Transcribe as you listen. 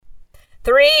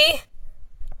3,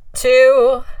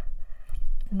 2,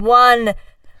 1.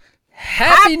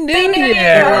 Happy New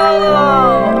Year!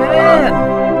 Oh,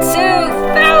 man!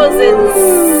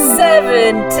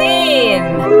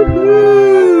 2017!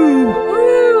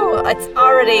 Woo! It's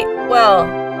already, well,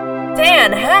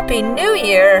 Dan, Happy New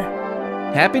Year!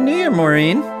 Happy New Year,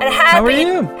 Maureen. And How are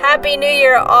you? Happy New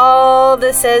Year, all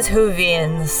the says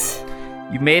Whovians.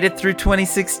 You made it through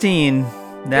 2016.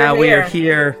 Now We're we are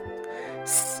here. here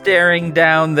staring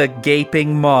down the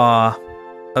gaping maw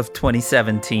of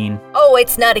 2017. Oh,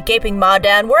 it's not a gaping maw,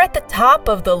 Dan. We're at the top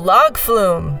of the log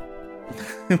flume.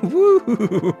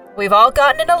 Woo! We've all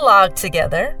gotten in a log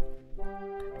together.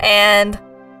 And,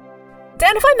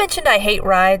 Dan, have I mentioned I hate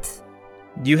rides?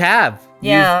 You have.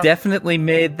 Yeah. You've definitely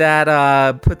made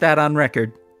that, put that on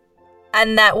record.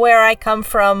 And that where I come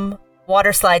from,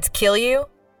 water slides kill you?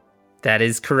 That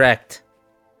is correct.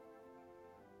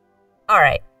 All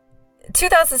right.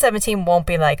 2017 won't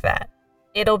be like that.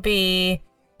 It'll be...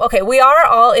 Okay, we are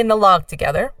all in the log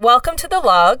together. Welcome to the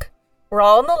log. We're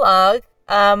all in the log.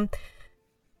 I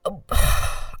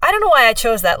don't know why I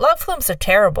chose that. Log flumes are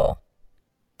terrible.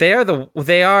 They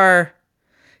are...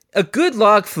 A good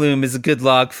log flume is a good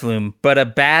log flume, but a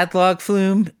bad log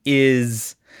flume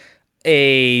is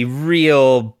a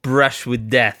real brush with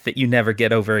death that you never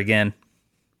get over again.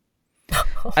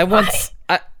 Oh, I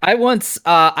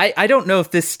don't know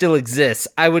if this still exists.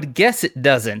 I would guess it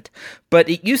doesn't, but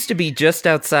it used to be just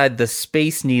outside the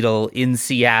Space Needle in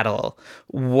Seattle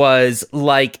was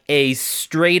like a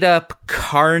straight up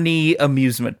carny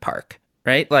amusement park,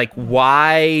 right? Like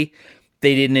why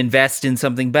they didn't invest in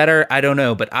something better, I don't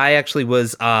know. But I actually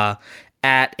was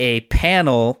at a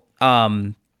panel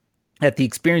at the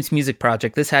Experience Music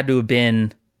Project. This had to have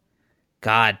been,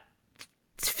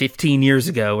 15 years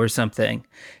ago or something.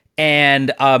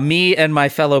 And me and my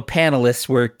fellow panelists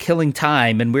were killing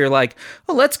time, and we were like,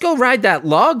 "Oh, let's go ride that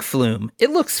log flume. It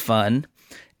looks fun."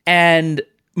 And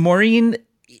Maureen,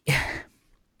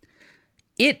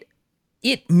 it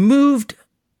moved,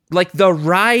 like the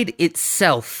ride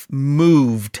itself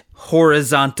moved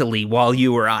horizontally while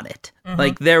you were on it. Mm-hmm.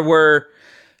 Like there were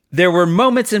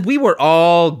moments, and we were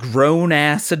all grown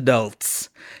ass adults,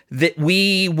 that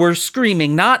we were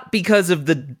screaming, not because of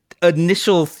the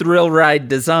initial thrill ride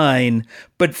design,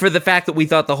 but for the fact that we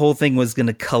thought the whole thing was going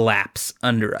to collapse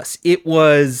under us. It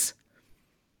was,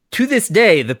 to this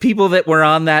day, the people that were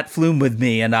on that flume with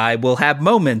me and I will have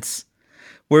moments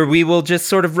where we will just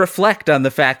sort of reflect on the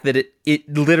fact that it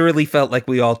literally felt like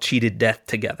we all cheated death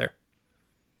together.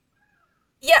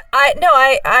 Yeah, I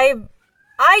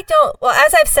don't, well,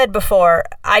 as I've said before,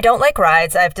 I don't like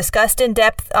rides. I've discussed in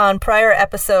depth on prior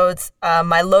episodes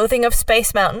my loathing of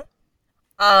Space Mountain.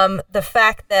 The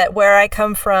fact that where I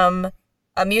come from,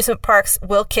 amusement parks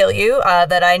will kill you,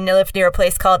 that I live near a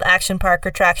place called Action Park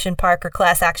or Traction Park or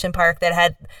Class Action Park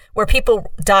where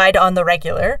people died on the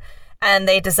regular, and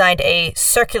they designed a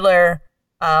circular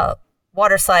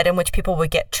water slide in which people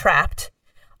would get trapped.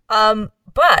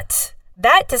 But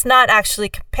that does not actually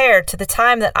compare to the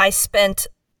time that I spent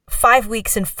 5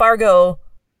 weeks in Fargo,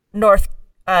 North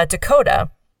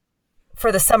Dakota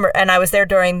for the summer, and I was there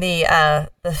during the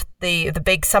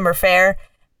big summer fair,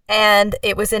 and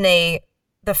it was the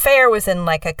fair was in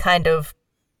like a kind of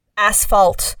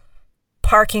asphalt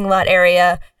parking lot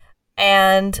area,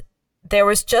 and there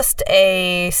was just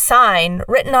a sign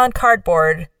written on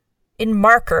cardboard in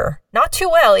marker, not too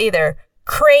well either,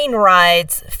 crane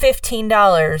rides,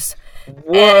 $15.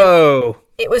 Whoa. And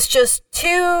it was just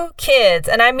two kids,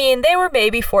 and I mean, they were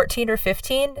maybe 14 or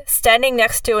 15, standing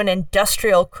next to an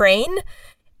industrial crane.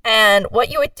 And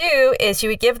what you would do is you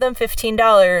would give them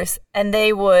 $15, and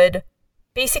they would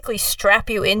basically strap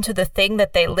you into the thing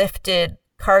that they lifted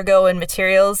cargo and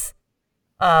materials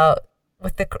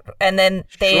and then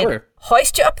they'd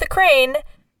hoist you up the crane,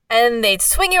 and they'd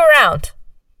swing you around.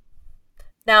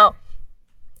 Now,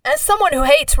 as someone who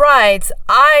hates rides,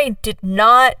 I did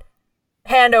not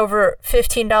hand over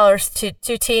 $15 to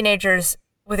two teenagers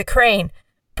with a crane,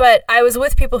 but I was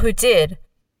with people who did.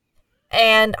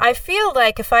 And I feel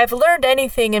like if I've learned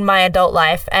anything in my adult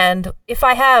life, and if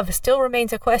I have, still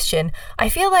remains a question, I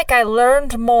feel like I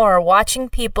learned more watching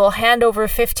people hand over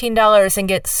 $15 and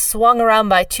get swung around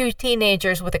by two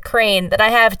teenagers with a crane than I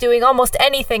have doing almost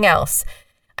anything else.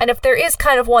 And if there is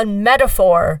kind of one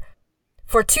metaphor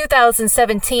for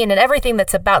 2017 and everything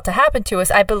that's about to happen to us,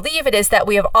 I believe it is that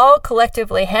we have all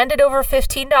collectively handed over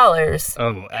 $15.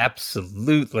 Oh,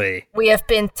 absolutely. We have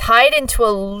been tied into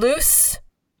a loose,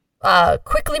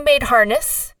 quickly made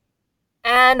harness,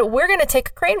 and we're going to take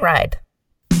a crane ride.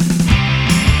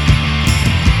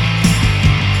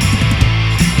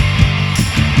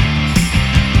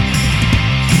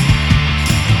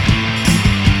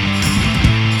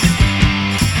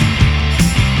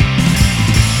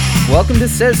 Welcome to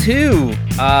Says Who,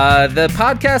 the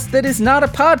podcast that is not a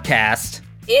podcast.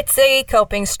 It's a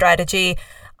coping strategy.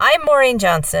 I'm Maureen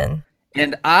Johnson.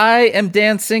 And I am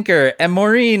Dan Sinker. And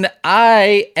Maureen,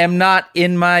 I am not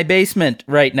in my basement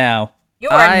right now. You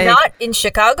are not in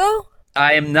Chicago?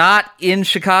 I am not in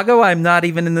Chicago. I'm not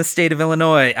even in the state of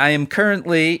Illinois. I am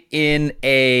currently in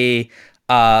a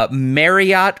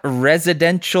Marriott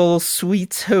Residential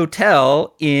Suites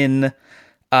Hotel in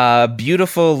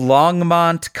beautiful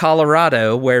Longmont,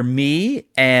 Colorado, where me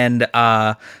and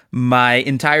my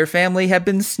entire family have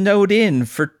been snowed in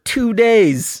for 2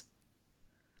 days.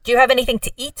 Do you have anything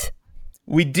to eat?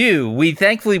 We do.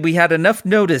 Thankfully we had enough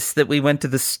notice that we went to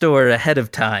the store ahead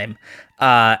of time,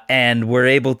 and were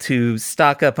able to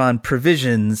stock up on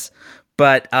provisions.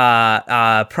 But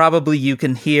probably you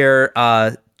can hear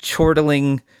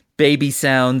chortling baby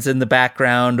sounds in the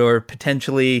background, or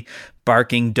potentially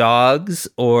barking dogs,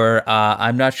 or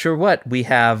I'm not sure what. We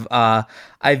have,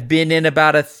 I've been in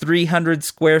about a 300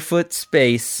 square foot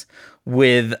space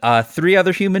with 3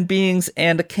 other human beings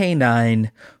and a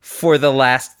canine for the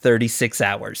last 36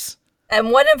 hours.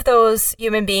 And one of those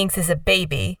human beings is a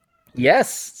baby.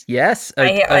 Yes.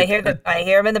 I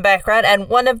hear him in the background, and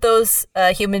one of those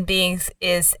human beings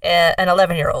is an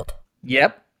 11-year-old.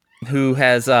 Yep, who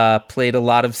has played a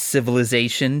lot of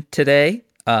Civilization today.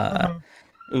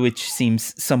 Which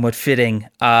seems somewhat fitting.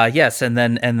 Yes, and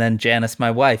then Janice,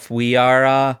 my wife. We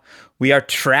are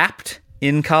trapped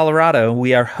in Colorado.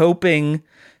 We are hoping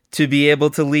to be able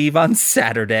to leave on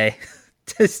Saturday.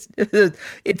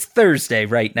 It's Thursday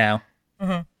right now.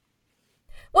 Mm-hmm.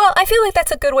 Well, I feel like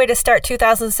that's a good way to start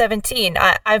 2017.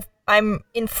 I'm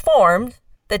informed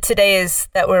that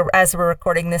as we're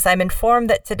recording this, I'm informed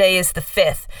that today is the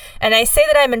 5th, and I say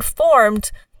that I'm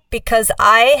informed because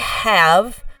I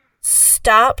have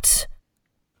stopped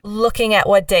looking at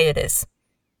what day it is.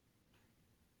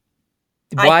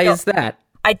 Why is that?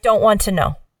 I don't want to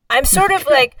know. I'm sort of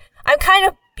like, I'm kind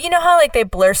of, you know how like they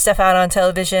blur stuff out on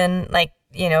television, like,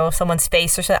 you know, someone's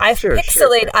face or something. I've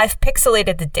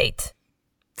pixelated the date.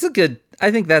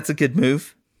 I think that's a good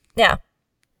move. Yeah.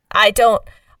 I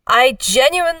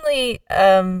genuinely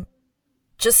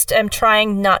just am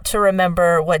trying not to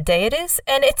remember what day it is,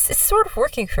 and it's sort of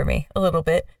working for me a little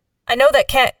bit. I know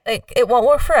that it won't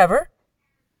work forever,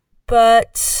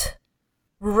 but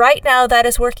right now that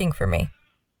is working for me.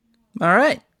 All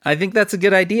right. I think that's a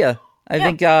good idea. I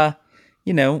think,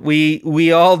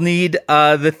 we all need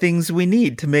the things we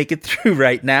need to make it through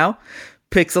right now.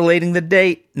 Pixelating the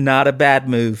date, not a bad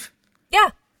move. Yeah,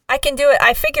 I can do it.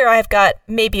 I figure I've got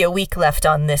maybe a week left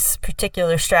on this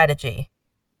particular strategy.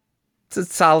 It's a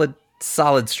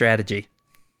solid strategy.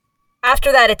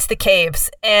 After that, it's the caves,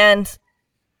 and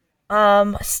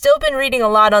still been reading a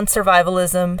lot on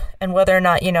survivalism and whether or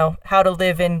not, you know, how to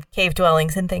live in cave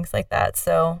dwellings and things like that.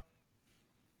 So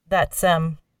that's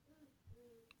helpful.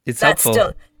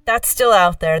 That's still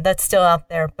out there.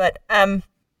 But how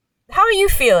are you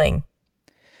feeling?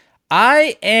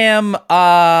 I am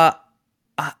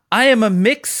a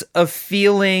mix of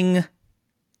feeling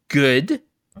good,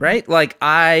 right? Like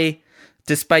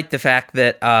despite the fact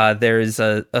that there is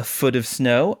a foot of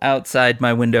snow outside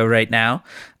my window right now,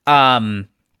 I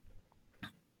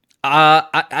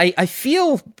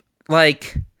feel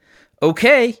like,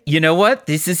 okay, you know what?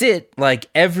 This is it. Like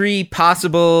every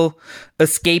possible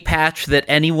escape hatch that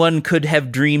anyone could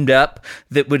have dreamed up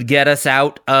that would get us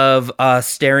out of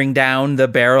staring down the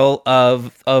barrel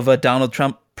of a Donald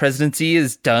Trump presidency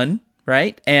is done,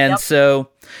 right? And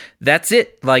so that's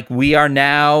it. Like we are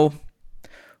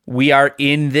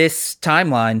in this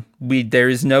timeline. There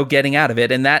is no getting out of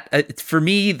it. And that, for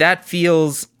me, that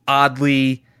feels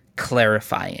oddly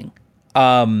clarifying.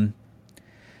 On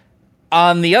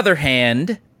the other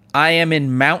hand, I am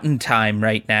in mountain time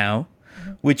right now,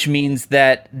 which means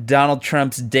that Donald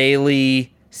Trump's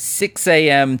daily 6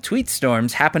 a.m. tweet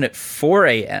storms happen at 4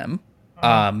 a.m.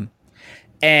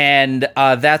 And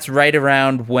that's right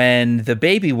around when the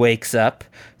baby wakes up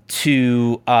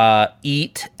to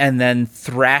eat and then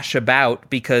thrash about,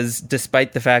 because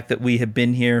despite the fact that we have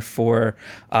been here for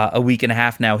a week and a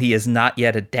half now, he has not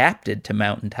yet adapted to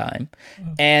mountain time.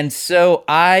 And so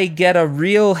I get a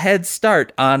real head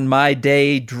start on my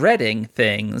day dreading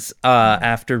things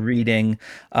after reading,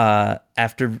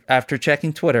 after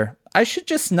checking Twitter. I should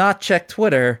just not check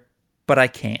Twitter, but I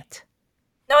can't.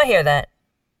 No, I hear that.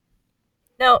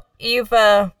 No, you've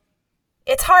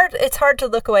it's hard to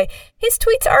look away. His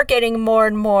tweets are getting more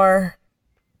and more.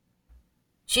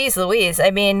 Jeez Louise. I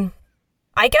mean,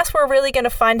 I guess we're really going to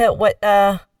find out what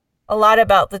a lot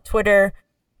about the Twitter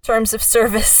terms of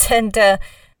service and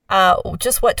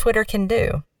just what Twitter can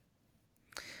do.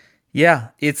 Yeah,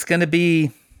 it is going to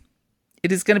be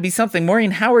something.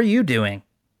 Maureen, how are you doing?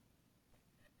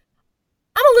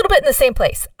 I'm a little bit in the same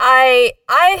place. I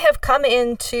have come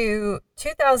into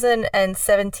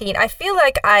 2017. I feel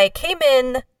like I came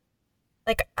in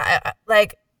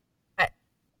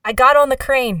I got on the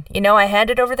crane. You know, I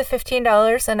handed over the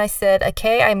 $15 and I said,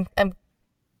 "Okay, I'm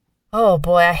oh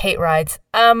boy, I hate rides.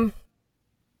 But I'm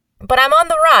on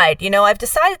the ride. You know, I've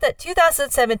decided that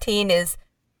 2017 is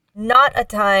not a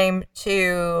time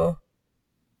to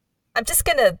I'm just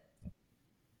going to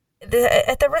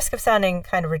at the risk of sounding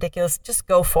kind of ridiculous, just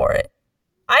go for it.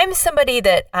 I'm somebody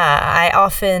that I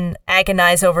often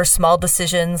agonize over small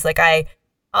decisions. Like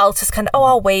I'll just kind of,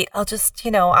 I'll wait. I'll just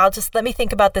let me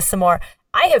think about this some more.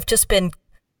 I have just been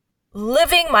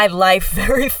living my life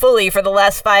very fully for the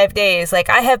last 5 days. Like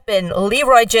I have been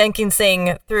Leroy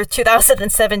Jenkinsing through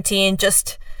 2017,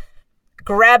 just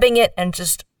grabbing it and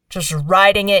just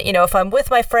riding it. You know, if I'm with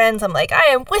my friends, I'm like, I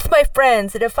am with my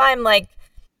friends. And if I'm like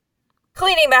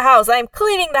cleaning the house, I'm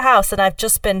cleaning the house. And I've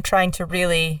just been trying to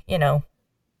really,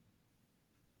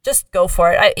 just go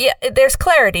for it. There's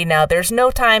clarity now. There's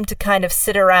no time to kind of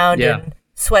sit around and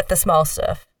sweat the small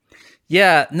stuff.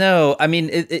 Yeah, no, I mean,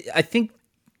 I think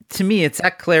to me, it's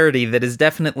that clarity that is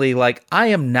definitely like, I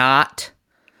am not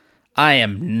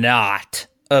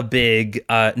a big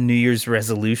New Year's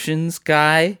resolutions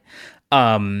guy.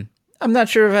 I'm not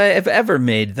sure if I have ever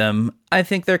made them. I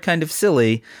think they're kind of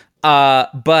silly.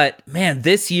 But man,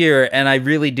 this year, and I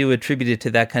really do attribute it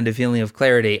to that kind of feeling of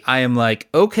clarity, I am like,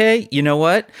 okay, you know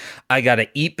what? I gotta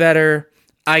eat better.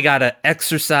 I gotta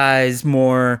exercise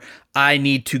more. I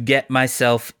need to get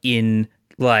myself in,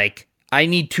 like, I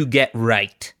need to get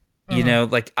right. You know,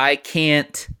 like, I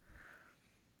can't,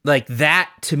 like, that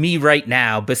to me right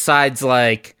now, besides,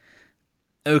 like,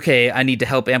 okay, I need to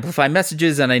help amplify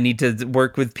messages and I need to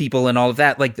work with people and all of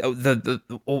that, like,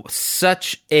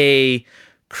 such a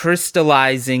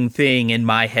crystallizing thing in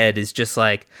my head is just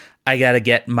like, I gotta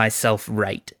get myself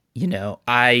right. You know,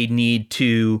 I need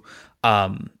to,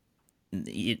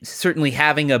 certainly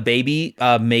having a baby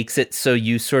makes it so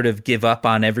you sort of give up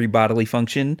on every bodily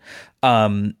function.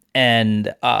 And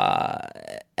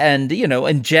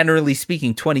generally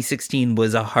speaking, 2016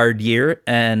 was a hard year.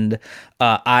 And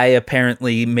I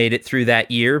apparently made it through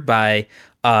that year by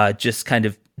just kind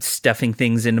of stuffing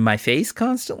things into my face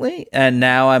constantly. And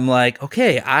now I'm like,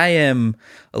 okay, I am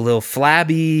a little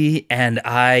flabby and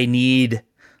I need,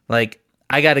 like,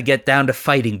 I got to get down to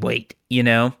fighting weight, you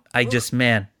know? I just,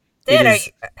 man. Dan,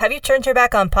 have you turned your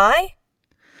back on pie?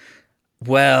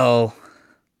 Well,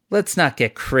 let's not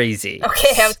get crazy.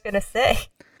 Okay, I was going to say.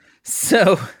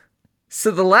 So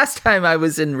the last time I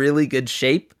was in really good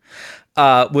shape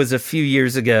was a few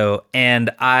years ago, and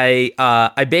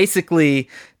I basically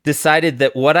decided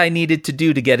that what I needed to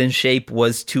do to get in shape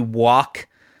was to walk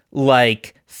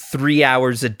like 3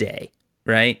 hours a day,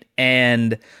 right?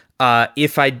 And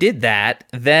if I did that,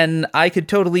 then I could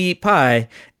totally eat pie.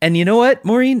 And you know what,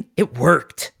 Maureen? It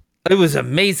worked. It was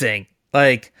amazing.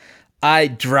 Like, I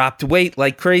dropped weight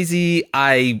like crazy.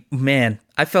 I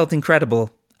felt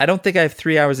incredible. I don't think I have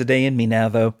 3 hours a day in me now,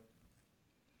 though.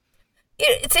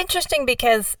 It's interesting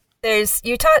because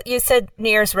you said New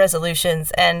Year's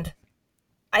resolutions, and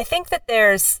I think that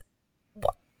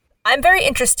I'm very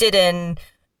interested in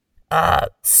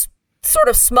sort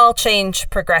of small change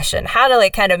progression, how to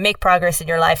like kind of make progress in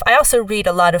your life. I also read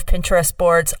a lot of Pinterest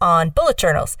boards on bullet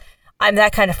journals. I'm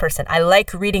that kind of person. I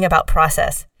like reading about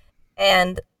process.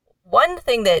 And one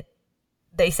thing that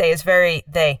they say is we'll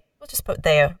just put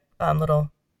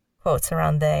little quotes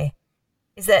around they,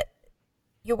 is that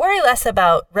you worry less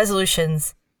about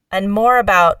resolutions and more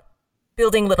about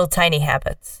building little tiny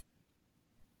habits.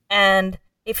 And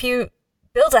if you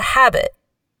build a habit,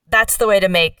 that's the way to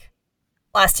make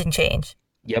lasting change.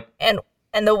 Yep. And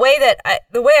the way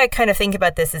I kind of think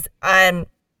about this is I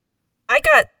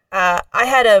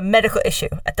had a medical issue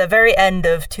at the very end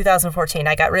of 2014.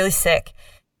 I got really sick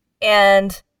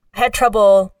and I had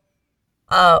trouble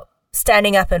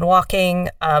standing up and walking,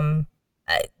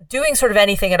 doing sort of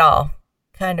anything at all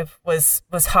kind of was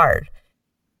hard.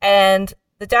 And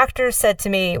the doctor said to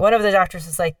me, one of the doctors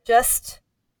was like, just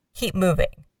keep moving.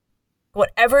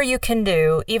 Whatever you can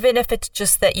do, even if it's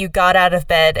just that you got out of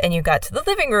bed and you got to the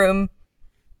living room,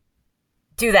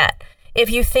 do that. If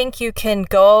you think you can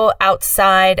go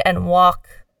outside and walk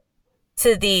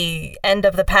to the end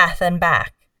of the path and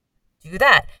back, do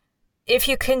that. If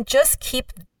you can just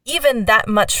keep even that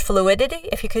much fluidity,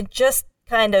 if you could just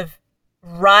kind of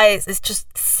rise, it's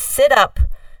just sit up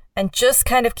and just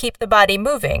kind of keep the body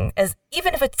moving, as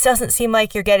even if it doesn't seem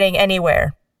like you're getting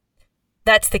anywhere,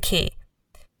 that's the key.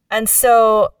 And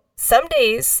so some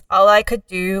days all I could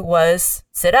do was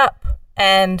sit up.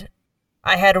 And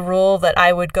I had a rule that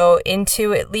I would go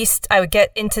into, at least I would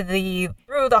get into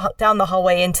down the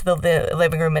hallway into the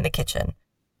living room and the kitchen.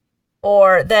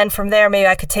 Or then from there, maybe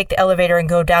I could take the elevator and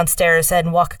go downstairs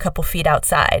and walk a couple feet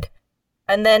outside.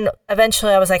 And then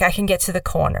eventually I was like, I can get to the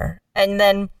corner. And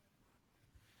then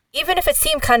even if it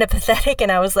seemed kind of pathetic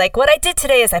and I was like, what I did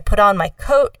today is I put on my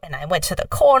coat and I went to the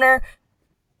corner.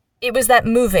 It was that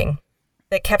moving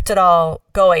that kept it all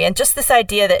going. And just this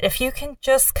idea that if you can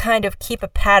just kind of keep a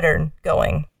pattern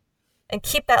going and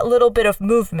keep that little bit of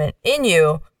movement in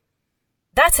you,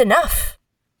 that's enough.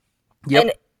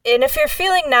 Yep. And if you're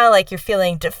feeling now like you're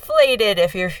feeling deflated,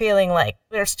 if you're feeling like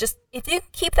if you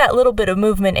keep that little bit of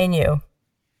movement in you,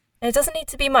 and it doesn't need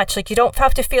to be much, like you don't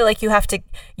have to feel like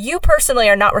you personally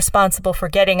are not responsible for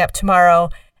getting up tomorrow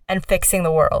and fixing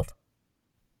the world.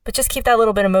 But just keep that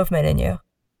little bit of movement in you.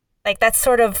 Like that's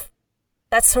sort of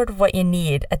what you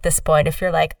need at this point. If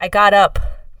you're like, I got up,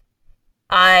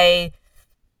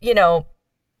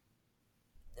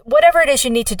 whatever it is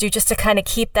you need to do just to kind of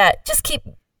keep that, just keep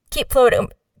floating,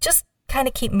 just kind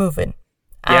of keep moving.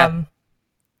 Yeah.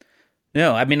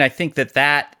 No, I mean, I think that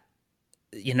that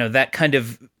kind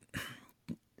of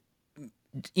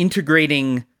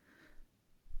integrating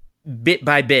bit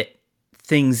by bit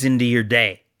things into your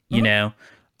day,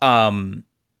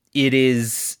 it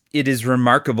is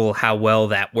remarkable how well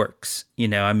that works.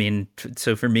 I mean,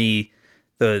 so for me,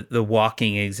 the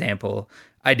walking example,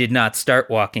 I did not start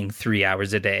walking 3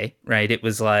 hours a day, right? It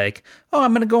was like, oh,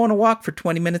 I'm going to go on a walk for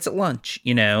 20 minutes at lunch,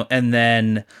 and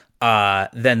then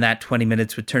that 20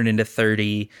 minutes would turn into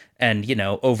 30. And,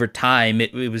 over time,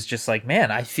 it was just like, man,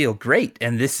 I feel great.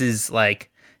 And this is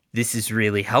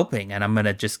really helping. And I'm going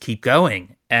to just keep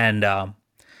going. And,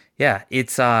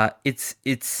 it's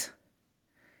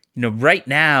right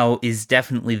now is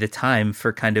definitely the time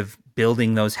for kind of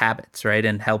building those habits, right?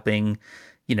 And helping,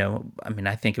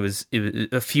 I think it was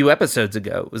a few episodes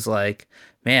ago, it was like,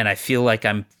 man, I feel like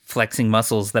I'm flexing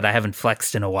muscles that I haven't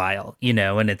flexed in a while,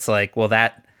 and it's like, well,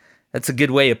 that's a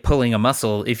good way of pulling a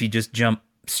muscle if you just jump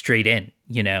straight in,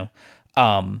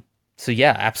 so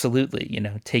yeah, absolutely,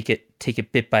 take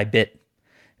it bit by bit,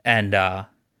 and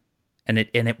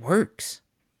it works.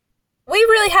 We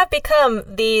really have become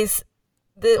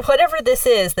whatever this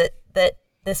is that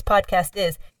this podcast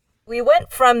is. We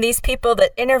went from these people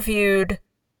that interviewed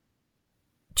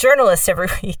journalists every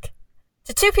week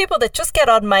to two people that just get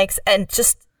on mics and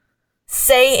just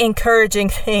say encouraging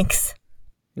things.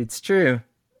 It's true.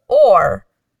 Or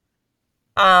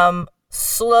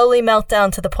slowly melt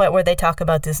down to the point where they talk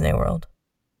about Disney World.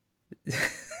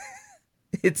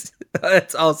 It's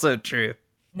also true.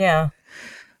 Yeah.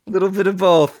 A little bit of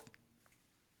both.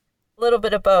 A little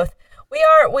bit of both. We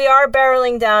are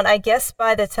barreling down, I guess,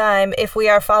 by the time, if we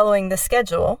are following the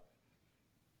schedule,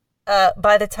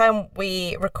 by the time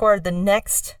we record the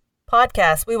next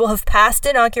podcast, we will have passed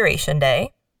Inauguration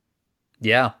Day.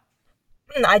 Yeah.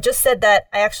 I just said that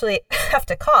I actually have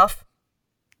to cough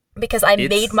because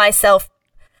made myself,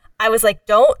 I was like,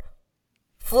 don't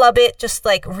flub it, just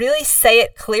like really say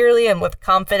it clearly and with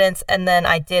confidence. And then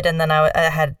I did, and then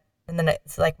and then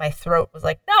it's like my throat was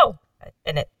like, no.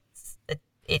 And it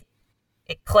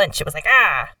clenched. It was like,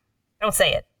 don't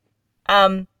say it.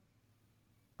 I'm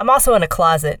also in a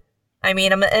closet. I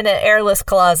mean, I'm in an airless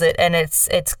closet, and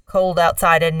it's cold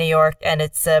outside in New York, and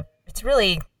it's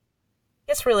really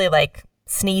like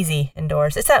sneezy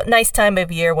indoors. It's that nice time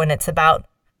of year when it's about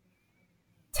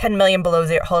 10 million below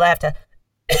zero. Hold on, I have to.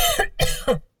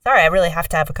 Sorry, I really have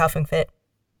to have a coughing fit.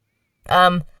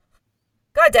 God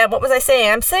damn, what was I saying?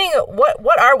 I'm saying,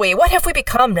 what are we? What have we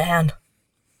become, Dan?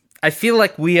 I feel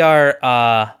like we are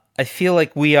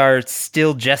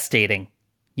still gestating.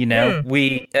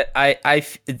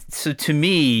 So to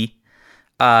me,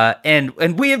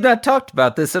 and we have not talked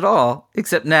about this at all,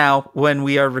 except now when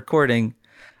we are recording.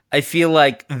 I feel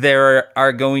like there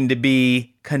are going to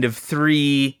be kind of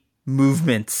three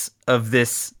movements of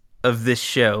this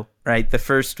show, right? The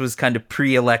first was kind of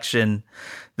pre-election.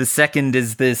 The second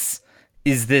is this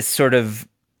sort of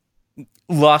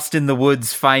lost in the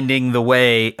woods, finding the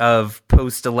way of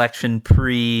post-election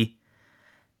pre-Trump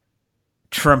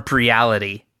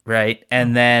reality, right?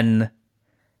 And then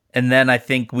I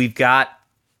think we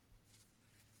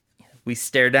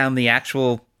stare down the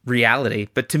actual reality.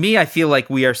 But to me, I feel like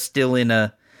we are still in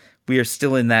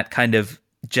that kind of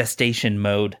gestation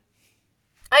mode.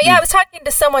 I was talking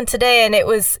to someone today, and he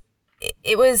was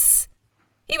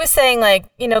saying, like,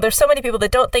 there's so many people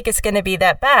that don't think it's going to be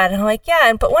that bad. And I'm like,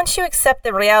 yeah, but once you accept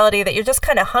the reality that you're just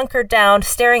kind of hunkered down,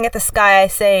 staring at the sky,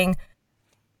 saying,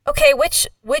 okay, which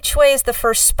way is the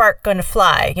first spark going to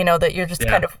fly? You know, that you're just Yeah.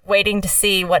 kind of waiting to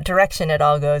see what direction it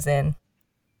all goes in.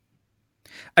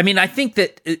 I mean, I think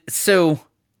that it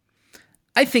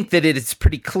is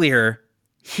pretty clear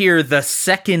here, the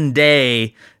second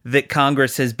day that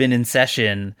Congress has been in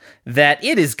session, that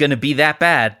it is going to be that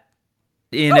bad.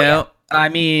 You know, yeah. I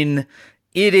mean,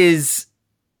 it is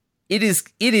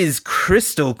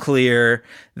crystal clear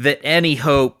that any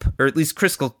hope, or at least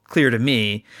crystal clear to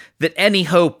me, that any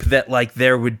hope that like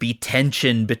there would be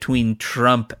tension between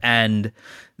Trump and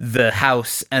the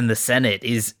House and the Senate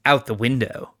is out the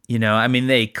window. You know, I mean,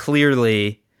 they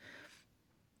clearly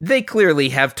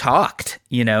have talked.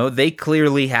 You know, they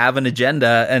clearly have an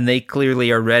agenda, and they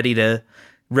clearly are ready to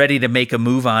make a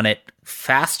move on it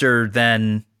faster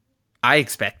than I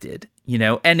expected. You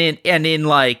know, and in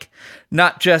like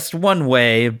not just one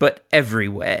way, but every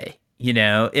way. You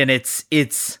know, and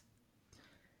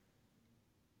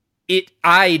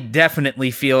I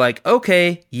definitely feel like,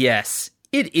 okay, yes,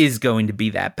 it is going to be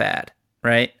that bad,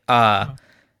 right?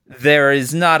 There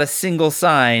is not a single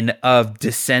sign of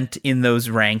dissent in those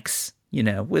ranks, you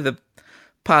know, with a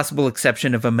possible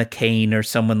exception of a McCain or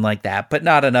someone like that, but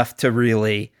not enough to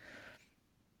really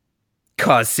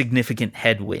cause significant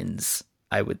headwinds,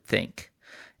 I would think.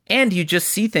 And you just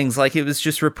see things like it was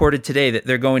just reported today that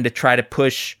they're going to try to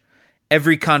push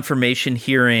every confirmation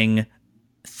hearing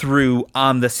through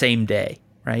on the same day,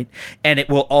 right? And it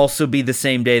will also be the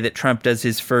same day that Trump does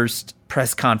his first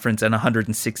press conference in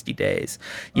 160 days,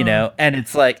 you know? And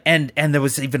it's like, and there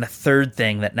was even a third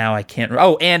thing that now I can't,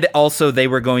 and also they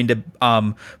were going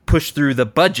to push through the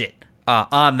budget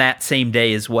on that same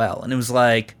day as well. And it was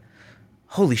like,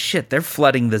 holy shit, they're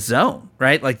flooding the zone,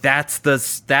 right? Like that's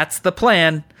the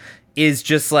plan, is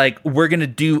just like, we're going to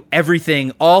do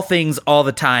everything, all things, all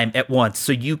the time at once.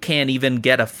 So you can't even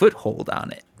get a foothold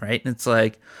on it. Right. And it's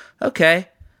like, okay,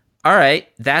 all right,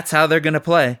 that's how they're going to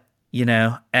play, you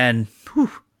know, and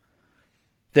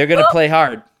they're going to play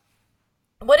hard.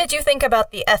 What did you think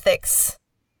about the ethics?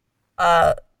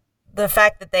 The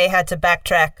fact that they had to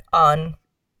backtrack on,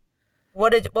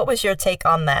 what was your take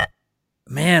on that?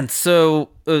 Man, so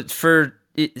for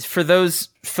those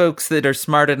folks that are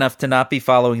smart enough to not be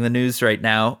following the news right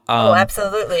now,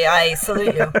 absolutely, I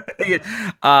salute you.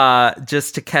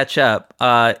 Just to catch up,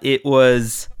 it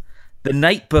was the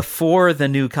night before the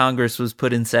new Congress was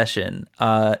put in session.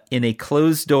 In a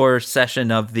closed-door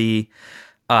session of the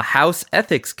House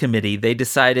Ethics Committee, they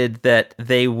decided that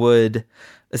they would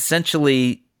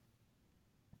essentially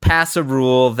pass a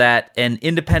rule that an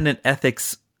independent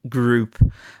ethics group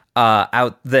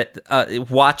that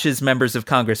watches members of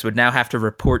Congress would now have to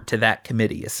report to that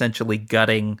committee, essentially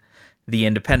gutting the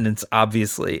independence,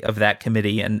 obviously, of that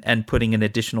committee, and putting in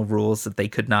additional rules that they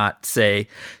could not, say,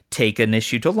 take an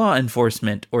issue to law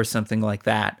enforcement or something like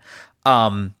that.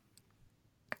 And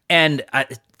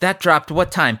that dropped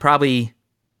what time? Probably,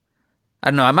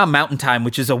 I don't know, I'm on Mountain Time,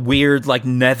 which is a weird, like,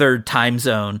 nether time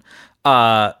zone.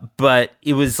 But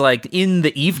it was like in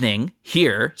the evening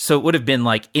here, so it would have been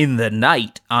like in the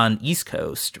night on East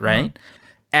Coast, right?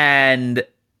 And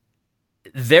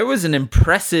there was an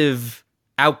impressive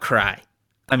outcry.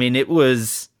 I mean, it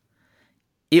was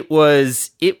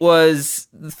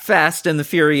Fast and the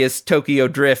Furious Tokyo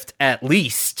Drift, at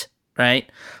least, right?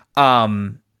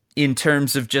 In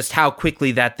terms of just how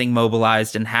quickly that thing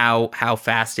mobilized and how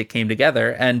fast it came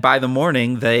together. And by the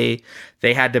morning, they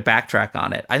had to backtrack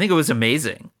on it. I think it was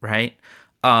amazing, right?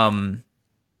 I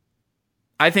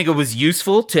think it was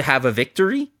useful to have a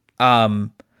victory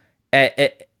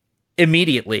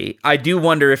immediately. I do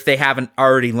wonder if they haven't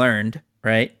already learned,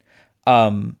 right?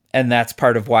 And that's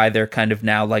part of why they're kind of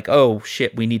now like, oh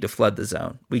shit, we need to flood the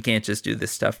zone. We can't just do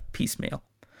this stuff piecemeal.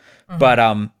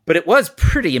 Mm-hmm. But it was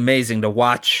pretty amazing to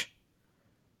watch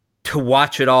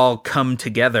it all come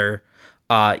together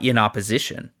in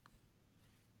opposition.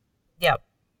 Yep.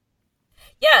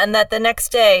 Yeah, and that the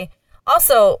next day,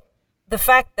 also the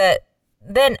fact that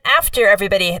then after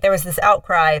everybody, there was this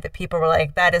outcry that people were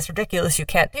like, that is ridiculous, you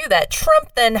can't do that.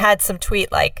 Trump then had some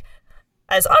tweet like,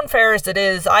 as unfair as it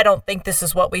is, I don't think this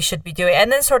is what we should be doing.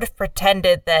 And then sort of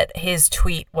pretended that his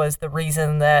tweet was the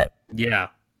reason that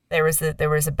there was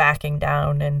a backing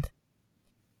down and,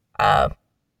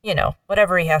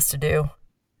 whatever he has to do.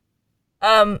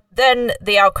 Then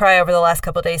the outcry over the last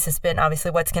couple of days has been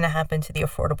obviously what's going to happen to the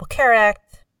Affordable Care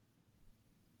Act.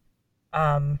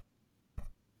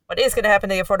 What is going to happen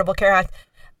to the Affordable Care Act?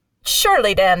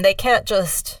 Surely, Dan, they can't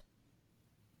just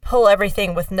pull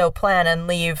everything with no plan and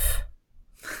leave.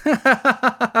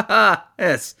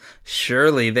 Yes,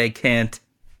 surely they can't.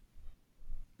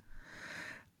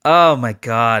 Oh my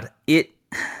God.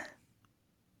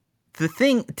 the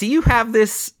thing, do you have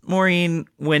this, Maureen,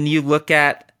 when you look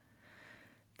at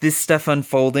this stuff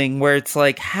unfolding, where it's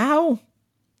like, how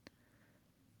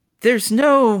there's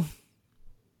no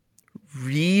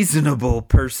reasonable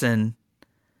person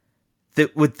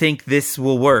that would think this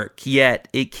will work, yet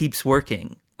it keeps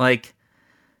working. Like,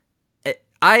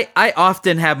 I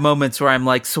often have moments where I'm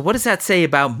like, so what does that say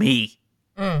about me?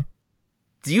 Do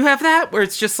you have that, where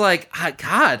it's just like,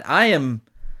 God, I'm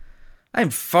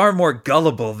far more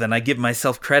gullible than I give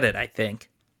myself credit, I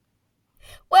think.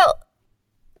 Well,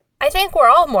 I think we're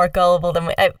all more gullible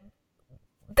than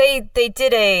they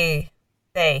did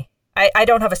I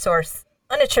don't have a source.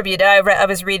 Unattributed. I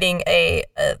was reading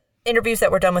interviews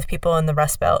that were done with people in the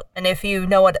Rust Belt. And if you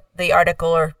know what the article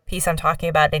or piece I'm talking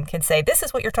about and can say, this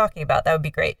is what you're talking about, that would be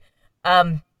great.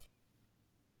 People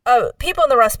in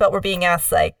the Rust Belt were being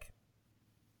asked, like,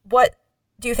 what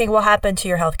do you think will happen to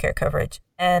your healthcare coverage?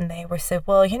 And they were said,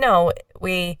 well,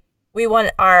 we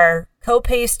want our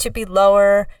co-pays to be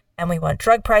lower, and we want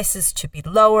drug prices to be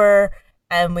lower,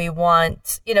 and we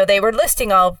want, they were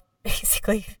listing all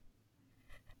basically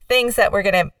things that were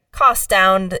going to cost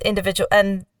down the individual,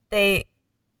 and the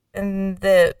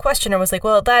questioner was like,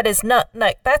 well, that's not,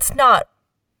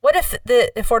 what if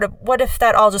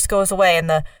that all just goes away and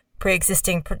the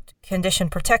pre-existing condition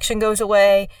protection goes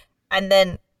away, and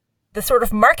then the sort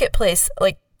of marketplace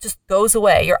just goes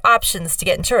away, your options to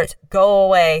get insurance go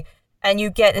away, and you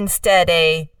get instead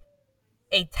a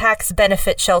tax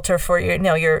benefit shelter for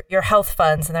your health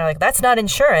funds. And they're like, that's not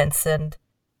insurance. And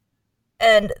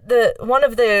one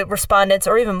of the respondents,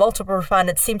 or even multiple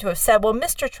respondents, seem to have said, well,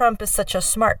 Mr. Trump is such a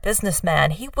smart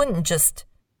businessman, he wouldn't just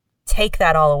take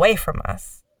that all away from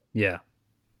us. Yeah.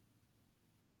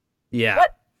 Yeah.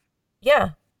 What? Yeah.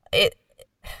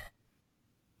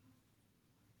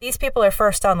 These people are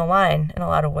first on the line in a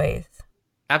lot of ways.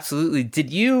 Absolutely.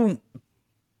 Did you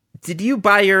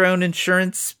buy your own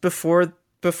insurance before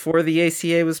the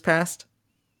ACA was passed?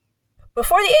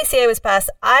 Before the ACA was passed,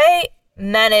 I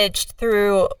managed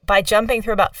by jumping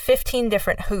through about 15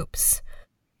 different hoops.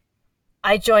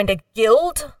 I joined a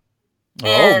guild.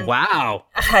 Oh, wow.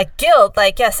 A guild,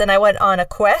 yes, and I went on a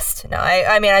quest. No,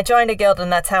 I joined a guild,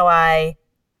 and that's how I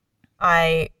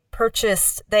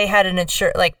purchased. They had an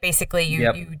insurance, basically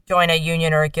you join a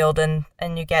union or a guild and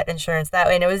you get insurance that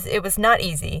way, and it was not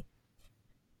easy.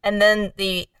 And then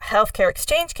the healthcare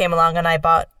exchange came along, and I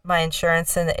bought my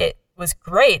insurance, and it was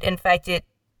great. In fact,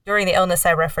 during the illness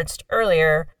I referenced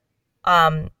earlier,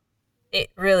 it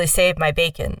really saved my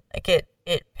bacon.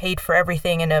 It paid for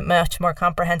everything in a much more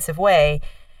comprehensive way.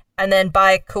 And then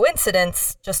by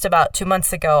coincidence, just about 2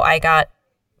 months ago,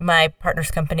 my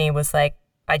partner's company was like,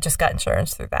 I just got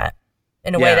insurance through that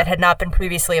in a way that had not been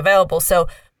previously available. So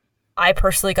I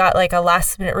personally got a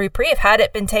last minute reprieve. Had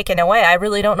it been taken away, I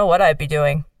really don't know what I'd be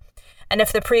doing. And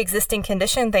if the pre-existing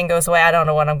condition thing goes away, I don't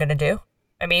know what I'm going to do.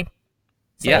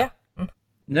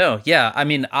 No, yeah.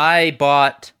 I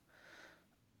bought,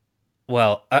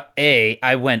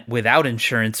 I went without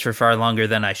insurance for far longer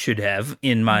than I should have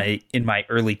in my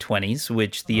early 20s,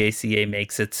 which the ACA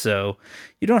makes it so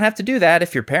you don't have to do that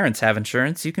if your parents have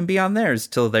insurance. You can be on theirs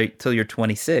till you're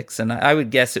 26. And I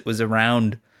would guess it was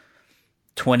around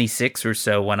 26 or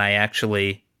so when I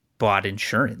actually bought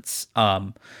insurance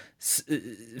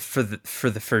for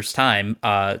the first time,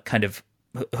 kind of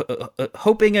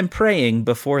hoping and praying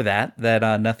before that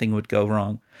nothing would go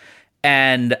wrong.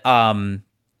 And man,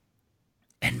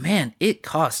 it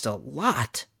cost a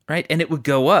lot, right? And it would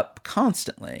go up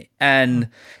constantly. And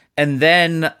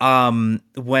then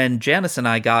when Janice and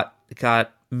I got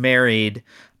married,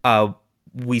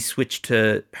 we switched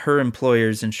to her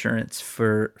employer's insurance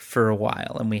for a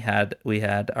while, and we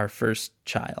had our first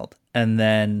child. And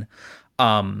then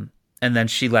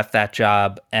she left that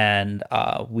job, and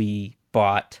we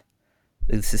bought,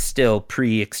 this is still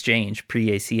pre-exchange,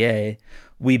 pre-ACA,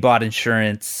 we bought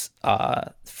insurance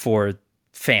for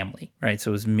family, right?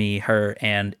 So it was me, her,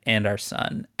 and our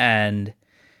son. And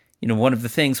one of the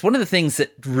things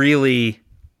that really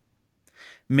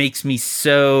makes me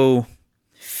so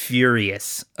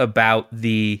furious about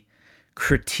the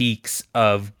critiques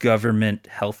of government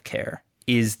healthcare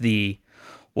is we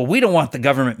don't want the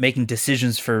government making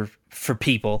decisions for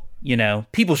people.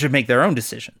 People should make their own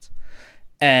decisions.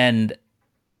 And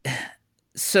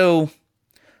so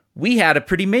we had a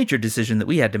pretty major decision that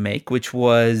we had to make, which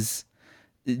was,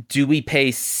 do we pay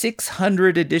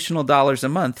 $600 additional a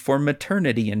month for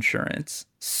maternity insurance?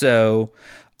 So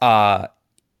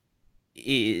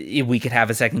we could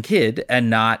have a second kid and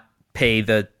not pay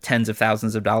the tens of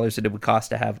thousands of dollars that it would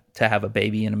cost to have a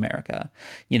baby in America,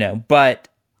 but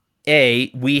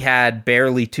we had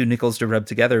barely 2 nickels to rub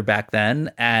together back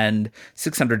then, and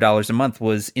 $600 a month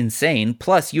was insane.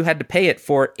 Plus, you had to pay it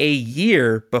for a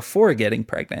year before getting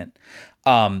pregnant,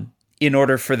 in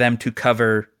order for them to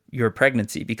cover your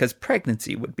pregnancy, because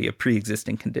pregnancy would be a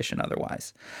pre-existing condition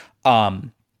otherwise.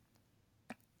 And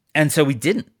so we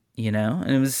didn't,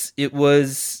 and it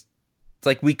was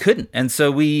like we couldn't. And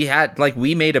so we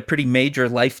made a pretty major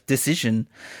life decision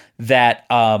that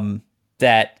has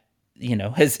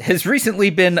recently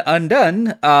been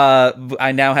undone.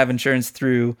 I now have insurance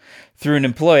through an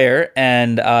employer,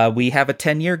 and we have a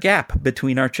 10-year gap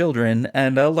between our children.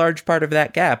 And a large part of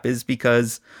that gap is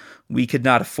because we could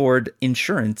not afford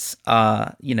insurance.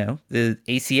 The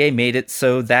ACA made it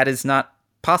so that is not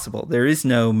possible. There is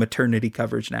no maternity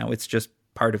coverage now. It's just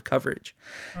part of coverage.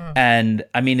 And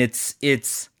I mean, it's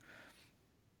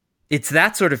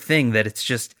that sort of thing that it's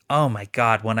just, oh my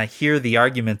God, when I hear the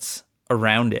arguments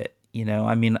around it, you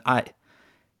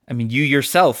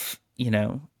yourself,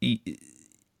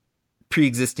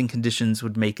 pre-existing conditions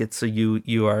would make it so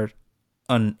you are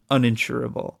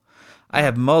uninsurable. I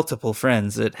have multiple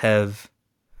friends that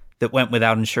went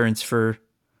without insurance for,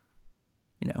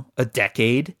 a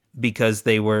decade because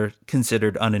they were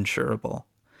considered uninsurable.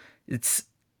 It's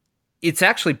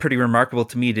actually pretty remarkable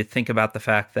to me to think about the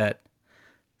fact that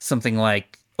something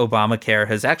like Obamacare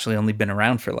has actually only been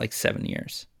around for like 7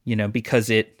 years, because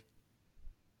it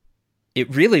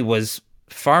really was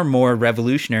far more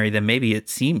revolutionary than maybe it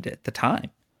seemed at the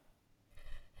time.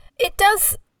 It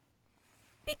does,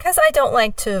 because I don't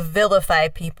like to vilify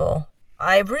people.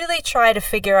 I really try to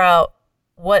figure out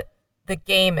what the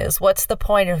game is. What's the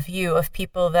point of view of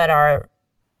people that are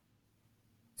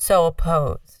so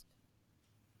opposed?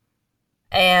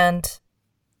 And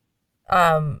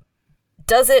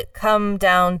does it come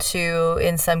down to,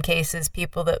 in some cases,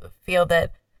 people that feel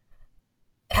that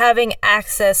having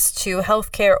access to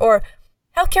healthcare or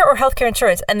healthcare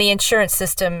insurance, and the insurance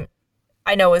system,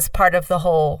 I know, is part of the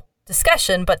whole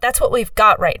discussion, but that's what we've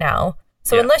got right now.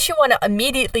 So unless you want to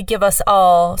immediately give us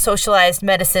all socialized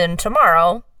medicine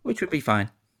tomorrow, which would be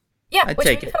fine. Yeah, I'd which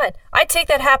would be fine. I'd take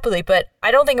that happily, but I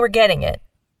don't think we're getting it.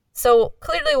 So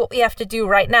clearly what we have to do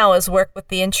right now is work with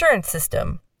the insurance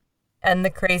system and the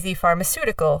crazy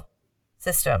pharmaceutical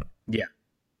system. Yeah.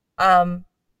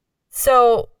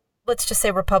 So let's just say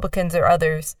Republicans or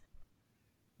others.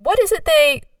 What is it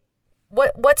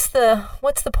what's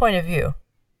the point of view,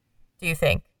 do you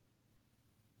think,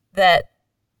 that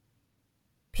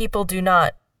people do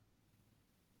not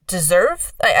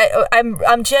deserve?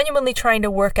 I'm genuinely trying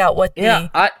to work out what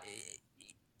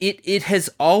it has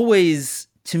always,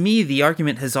 to me, the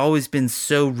argument has always been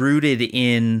so rooted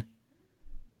in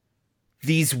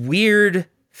these weird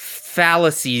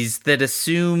fallacies that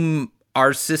assume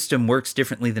our system works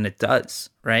differently than it does,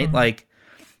 right? Mm-hmm. Like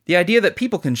the idea that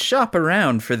people can shop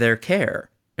around for their care,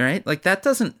 right? Like that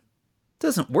doesn't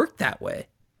work that way.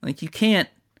 Like you can't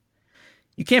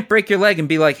break your leg and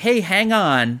be like, "Hey, hang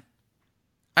on,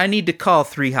 I need to call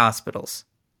 3 hospitals."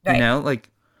 Right. Like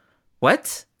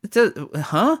what?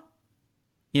 Huh?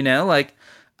 Like,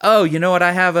 oh, you know what?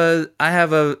 I have a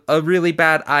really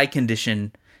bad eye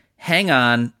condition. Hang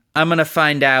on, I'm gonna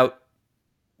find out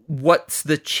what's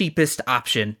the cheapest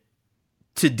option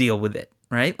to deal with it.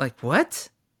 Right? Like what?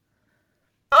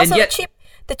 Also, a cheap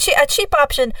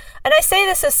option. And I say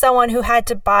this as someone who had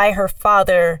to buy her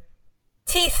father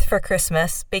teeth for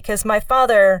Christmas because my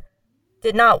father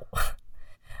has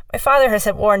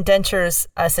had worn dentures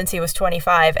since he was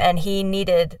 25, and he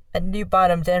needed a new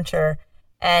bottom denture,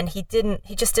 and he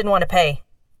just didn't want to pay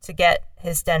to get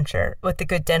his denture with the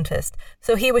good dentist.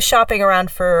 So he was shopping around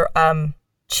for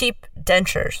cheap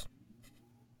dentures.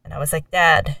 And I was like,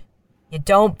 "Dad, you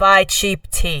don't buy cheap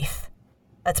teeth.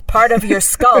 That's part of your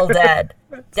skull, Dad.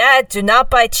 Dad, do not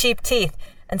buy cheap teeth."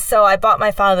 And so I bought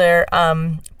my father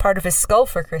part of his skull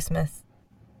for Christmas.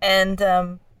 And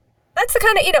that's the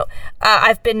kind of,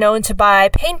 I've been known to buy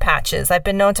pain patches. I've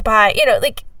been known to buy,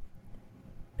 like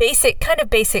basic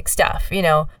stuff,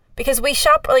 because we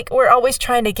shop, like we're always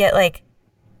trying to get, like,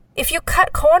 if you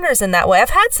cut corners in that way.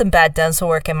 I've had some bad dental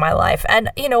work in my life.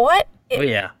 And you know what?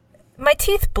 My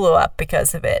teeth blew up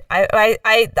because of it.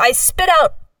 I spit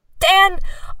out, Dan,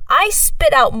 I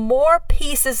spit out more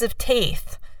pieces of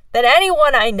teeth than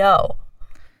anyone I know.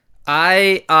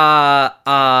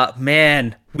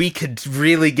 Man, we could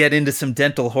really get into some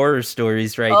dental horror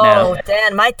stories now. Oh,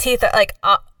 Dan, my teeth are like...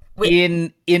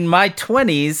 In my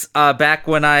 20s, back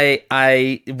when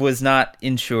I was not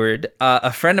insured,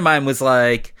 a friend of mine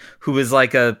who was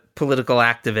like a political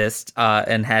activist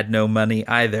and had no money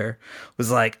either,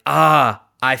 was like, I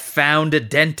found a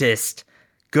dentist.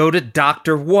 go to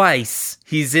Dr. Weiss.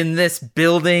 He's in this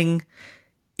building.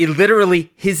 It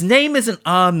literally, his name isn't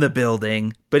on the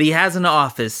building, but he has an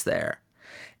office there.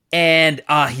 And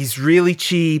he's really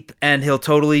cheap, and he'll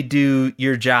totally do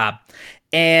your job.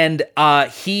 And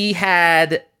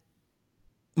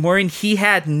Maureen, he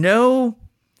had no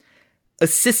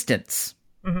assistants.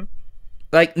 Mm-hmm.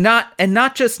 Like,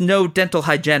 not just no dental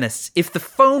hygienists. If the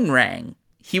phone rang,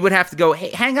 he would have to go,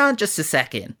 hey, hang on just a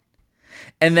second.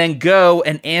 And then go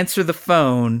and answer the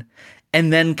phone,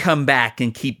 and then come back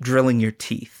and keep drilling your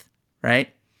teeth,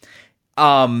 right?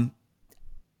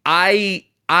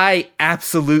 I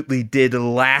absolutely did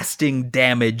lasting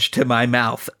damage to my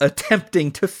mouth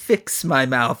attempting to fix my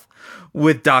mouth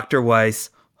with Dr. Weiss.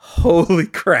 Holy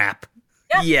crap.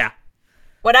 Yeah.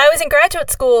 When I was in graduate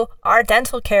school, our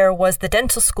dental care was the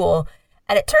dental school,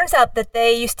 and it turns out that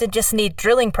they used to just need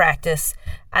drilling practice.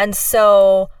 And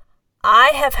so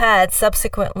I have had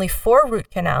subsequently 4 root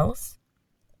canals.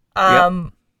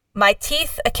 My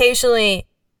teeth occasionally,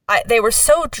 they were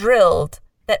so drilled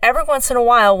that every once in a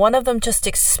while, one of them just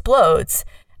explodes,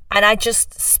 and I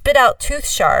just spit out tooth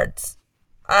shards.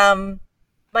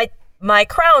 My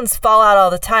crowns fall out all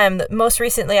the time. Most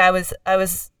recently, I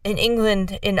was in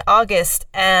England in August,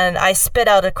 and I spit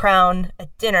out a crown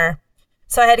at dinner,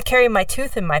 so I had to carry my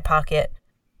tooth in my pocket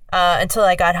until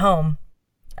I got home.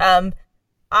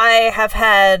 I have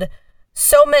had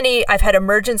I've had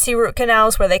emergency root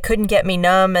canals where they couldn't get me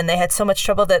numb, and they had so much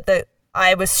trouble that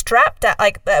I was strapped out,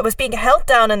 like I was being held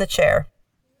down in the chair.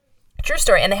 True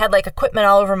story. And they had like equipment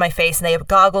all over my face, and they had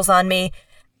goggles on me.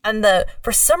 And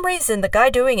for some reason, the guy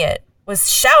doing it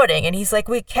was shouting, and he's like,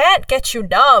 "We can't get you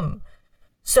numb.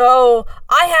 So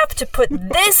I have to put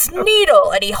this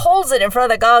needle," and he holds it in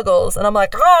front of the goggles. And I'm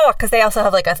like, "Oh," because they also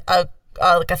have like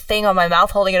a thing on my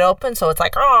mouth holding it open, so it's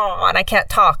like, "Oh," and I can't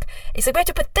talk. He's like, "We have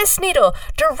to put this needle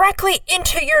directly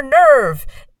into your nerve.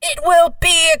 It will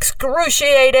be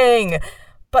excruciating,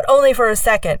 but only for a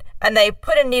second." And they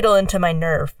put a needle into my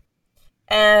nerve.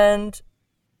 And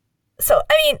so,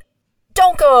 I mean,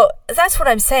 don't go, that's what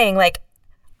I'm saying. Like,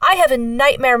 I have a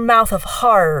nightmare mouth of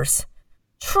horrors.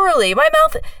 Truly, my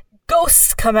mouth,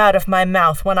 ghosts come out of my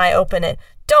mouth when I open it.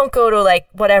 Don't go to, like,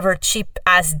 whatever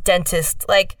cheap-ass dentist.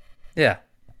 Like, yeah.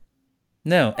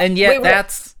 No, and yet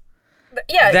that's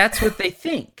what they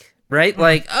think, right?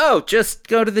 Like, oh, just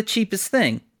go to the cheapest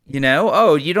thing. You know,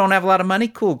 oh, you don't have a lot of money?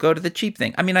 Cool, go to the cheap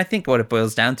thing. I mean, I think what it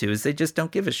boils down to is they just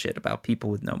don't give a shit about people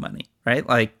with no money, right?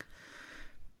 Like,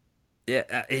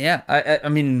 yeah. I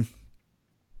mean,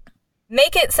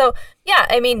 make it so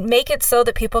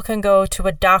that people can go to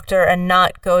a doctor and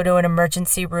not go to an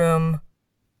emergency room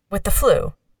with the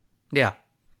flu. Yeah.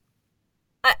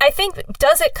 I think,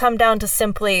 does it come down to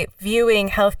simply viewing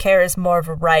healthcare as more of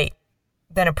a right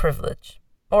than a privilege?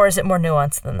 Or is it more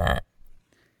nuanced than that?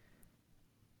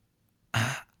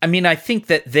 I mean, I think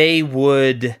they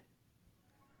would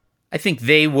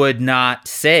not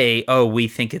say, "Oh, we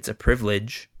think it's a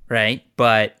privilege," right?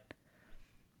 But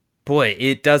boy,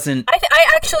 it doesn't. I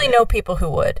actually know people who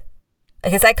would,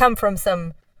 because I come from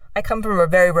a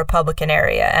very Republican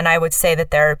area, and I would say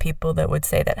that there are people that would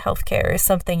say that healthcare is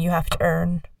something you have to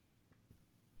earn.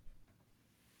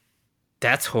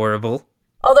 That's horrible.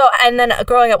 Although, and then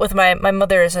growing up with my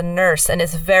mother is a nurse, and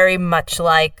is very much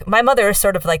like, my mother is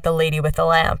sort of like the lady with the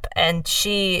lamp, and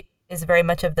she is very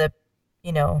much of the,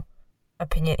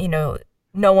 opinion,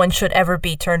 no one should ever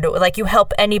be turned away. Like, you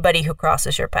help anybody who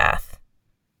crosses your path.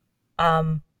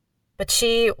 But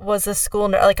she was a school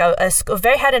nurse, like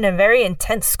had a very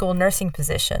intense school nursing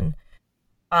position.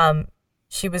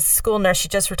 She was a school nurse. She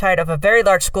just retired of a very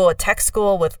large school, a tech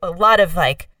school with a lot of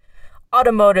like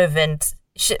automotive and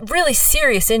really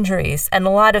serious injuries, and a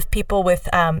lot of people with,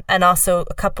 and also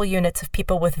a couple units of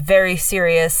people with very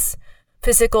serious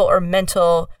physical or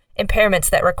mental impairments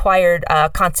that required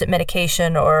constant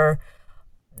medication or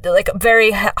like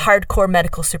very hardcore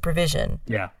medical supervision.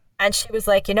 Yeah. And she was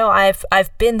like,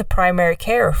 I've been the primary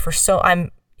care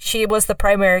she was the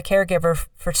primary caregiver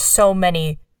for so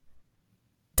many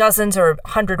dozens or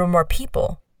 100 or more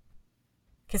people,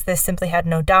 because they simply had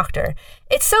no doctor.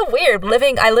 It's so weird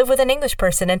I live with an English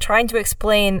person and trying to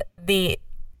explain the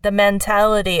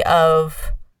mentality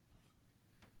of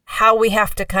how we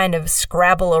have to kind of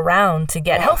scrabble around to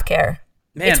get healthcare.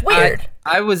 Man, it's weird.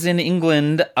 I was in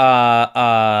England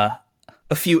a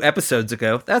few episodes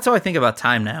ago. That's how I think about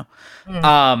time now.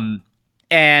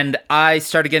 And I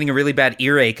started getting a really bad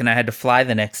earache, and I had to fly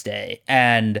the next day.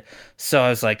 And so I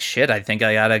was like, shit, I think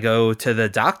I gotta go to the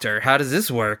doctor. How does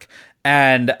this work?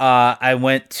 And I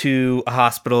went to a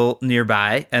hospital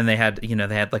nearby, and they had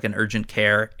like an urgent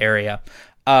care area,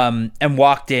 and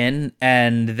walked in,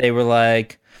 and they were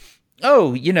like,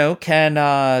 oh, can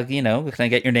I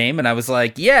get your name? And I was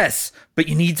like, yes, but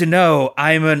you need to know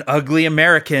I'm an ugly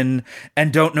American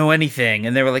and don't know anything.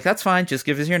 And they were like, that's fine. Just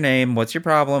give us your name. What's your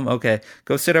problem? Okay,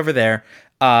 go sit over there.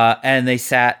 And they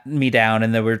sat me down,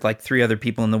 and there were like 3 other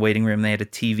people in the waiting room. They had a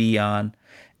TV on.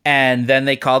 And then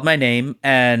they called my name,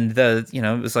 and it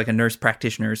was like a nurse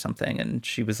practitioner or something. And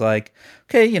she was like,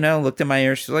 okay, looked at my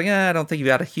ear. She was like, I don't think you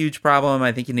got a huge problem.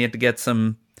 I think you need to get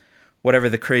some, whatever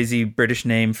the crazy British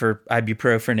name for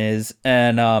ibuprofen is.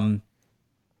 And,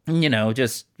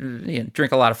 just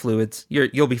drink a lot of fluids.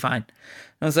 You'll be fine.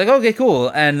 I was like, okay, cool.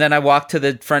 And then I walked to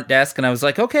the front desk, and I was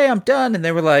like, okay, I'm done. And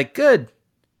they were like, good.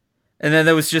 And then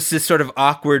there was just this sort of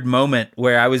awkward moment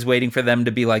where I was waiting for them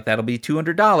to be like, that'll be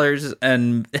 $200.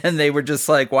 And they were just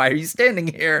like, why are you standing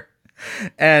here?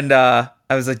 And I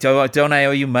was like, don't I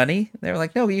owe you money? And they were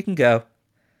like, no, you can go.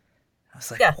 I was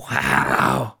like,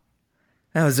 wow,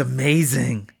 that was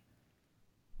amazing.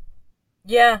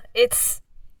 Yeah, it's,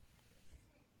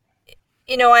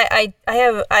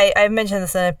 I've mentioned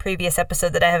this in a previous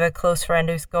episode that I have a close friend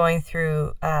who's going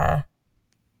through,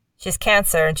 she has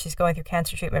cancer, and she's going through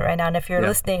cancer treatment right now. And if you're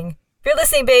listening,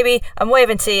 baby, I'm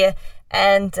waving to you.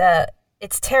 And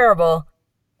it's terrible.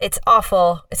 It's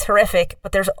awful. It's horrific.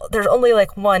 But there's only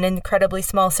like one incredibly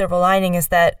small silver lining, is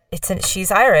that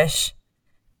she's Irish,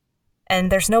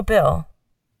 and there's no bill.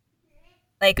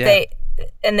 Like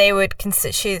they would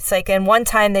consider, she's like, and one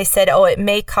time they said, oh, it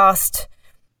may cost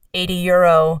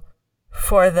 €80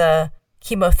 for the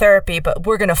chemotherapy, but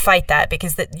we're going to fight that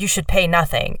because you should pay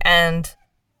nothing. And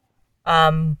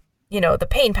the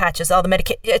pain patches, all the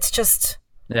medication, it's just,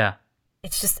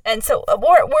 and so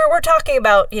we're talking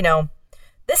about,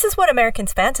 this is what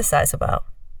Americans fantasize about.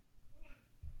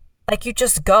 Like, you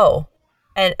just go,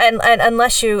 and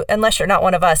unless you're not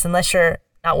one of us,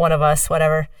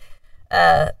 whatever.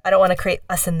 I don't want to create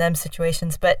us and them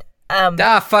situations, but,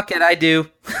 fuck it. I do.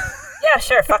 Yeah,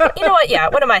 sure. Fuck it. You know what? Yeah.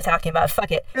 What am I talking about?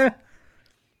 Fuck it. Who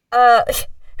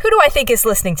do I think is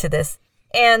listening to this?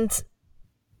 And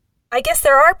I guess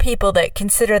there are people that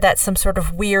consider that some sort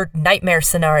of weird nightmare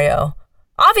scenario.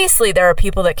 Obviously, there are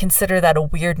people that consider that a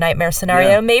weird nightmare scenario.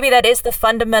 Yeah. Maybe that is the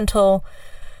fundamental,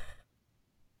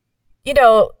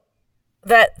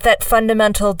 that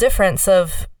fundamental difference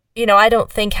of, I don't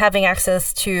think having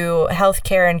access to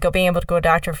healthcare and being able to go to a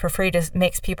doctor for free just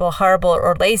makes people horrible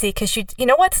or lazy, because you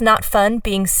know what's not fun?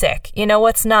 Being sick. You know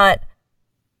what's not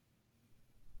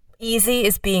easy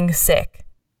is being sick.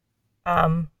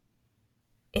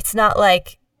 It's not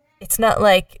like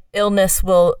illness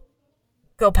will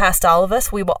go past all of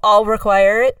us. We will all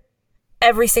require it.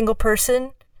 Every single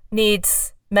person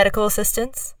needs medical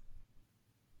assistance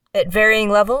at varying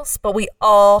levels, but we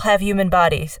all have human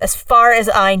bodies. As far as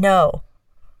I know,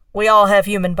 we all have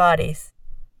human bodies,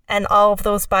 and all of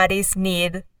those bodies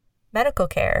need medical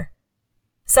care.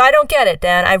 So I don't get it,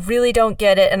 Dan. I really don't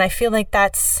get it, and I feel like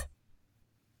that's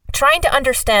trying to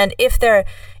understand is there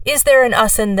an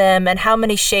us and them, and how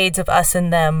many shades of us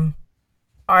and them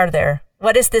are there?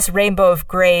 What is this rainbow of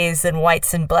grays and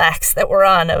whites and blacks that we're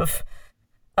on of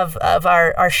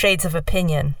our shades of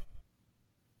opinion?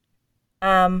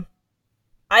 What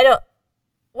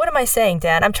am I saying,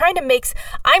 Dan? I'm trying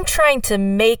to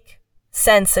make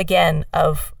sense again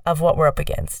of what we're up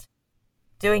against.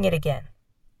 Doing it again.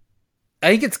 I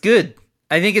think it's good.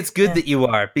 That you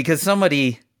are, because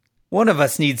one of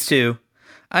us needs to.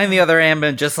 I, on the other hand,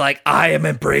 am just like, I am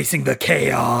embracing the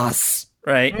chaos,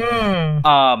 right?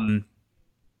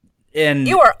 And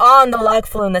you are on the log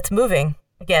flume that's moving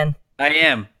again. I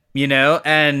am,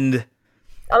 and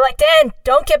I'm like, Dan,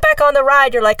 don't get back on the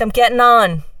ride. You're like, I'm getting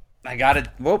on. I got it.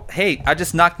 Well, hey, I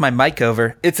just knocked my mic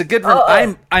over. It's a good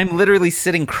one. I'm literally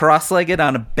sitting cross-legged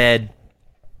on a bed,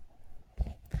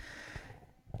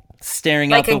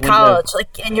 staring out the window. Like in college,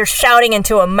 and you're shouting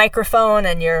into a microphone,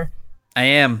 and you're... I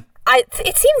am.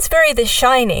 It seems very The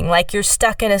Shining, like you're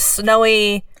stuck in a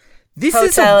snowy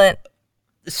hotel.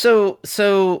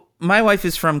 So my wife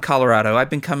is from Colorado. I've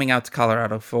been coming out to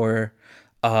Colorado for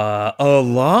a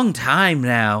long time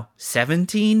now.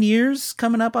 17 years,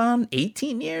 coming up on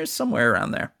 18 years, somewhere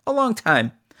around there. A long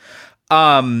time.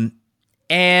 And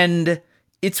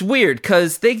it's weird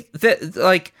because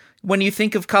when you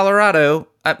think of Colorado,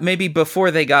 maybe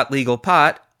before they got legal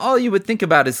pot, all you would think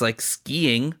about is like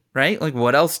skiing, right? Like,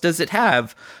 what else does it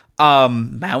have?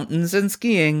 Mountains and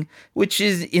skiing, which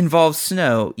involves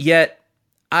snow. Yet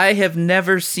I have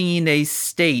never seen a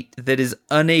state that is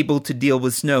unable to deal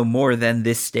with snow more than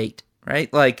this state,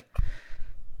 right? Like,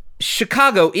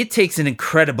 Chicago, it takes an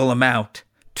incredible amount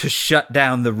to shut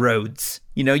down the roads.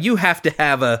 You have to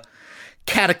have a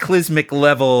cataclysmic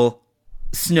level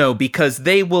snow, because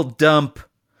they will dump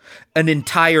an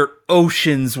entire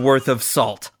ocean's worth of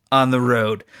salt on the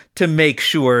road to make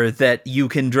sure that you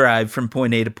can drive from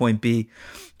point A to point B.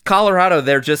 Colorado,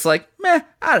 they're just like, meh,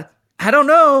 I don't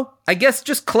know. I guess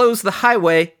just close the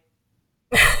highway.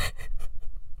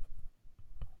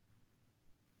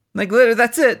 Like, literally,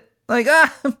 that's it. Like,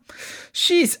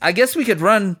 jeez, I guess we could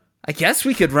run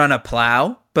a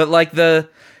plow, but like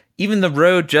even the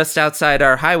road just outside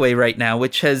our highway right now,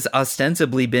 which has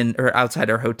ostensibly been, or outside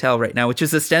our hotel right now, which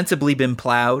has ostensibly been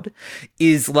plowed,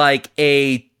 is like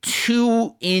a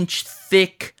 2-inch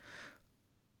thick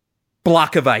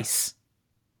block of ice.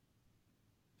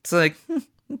 It's like,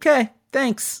 okay,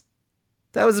 thanks.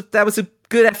 That was a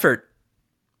good effort.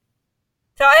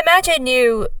 So I imagine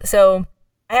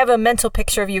I have a mental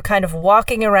picture of you kind of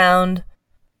walking around.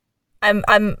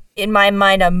 I'm in my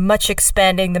mind, I'm much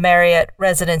expanding the Marriott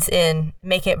Residence Inn,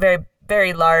 making it very,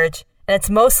 very large, and it's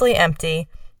mostly empty.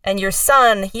 And your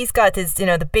son, he's got his,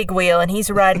 the big wheel, and he's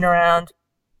riding around.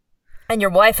 And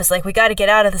your wife is like, we got to get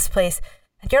out of this place.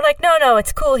 And you're like, no,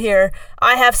 it's cool here.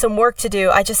 I have some work to do.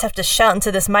 I just have to shout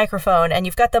into this microphone. And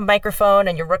you've got the microphone,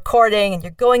 and you're recording, and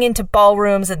you're going into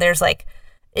ballrooms, and there's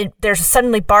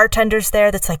suddenly bartenders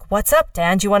there that's like, what's up,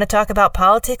 Dan? Do you want to talk about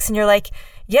politics? And you're like,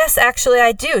 yes, actually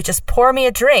I do. Just pour me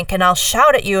a drink and I'll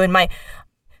shout at you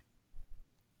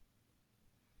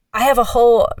I have a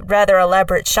whole rather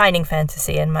elaborate Shining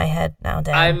fantasy in my head now,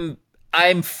 Dan.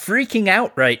 I'm freaking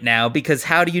out right now because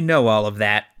how do you know all of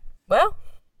that? Well,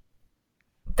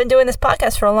 I've been doing this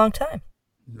podcast for a long time.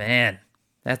 Man,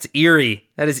 that's eerie.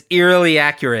 That is eerily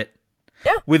accurate.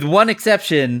 Yeah. With one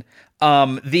exception,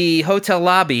 the hotel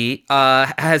lobby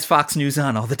has Fox News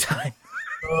on all the time.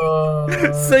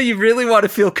 So you really want to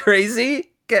feel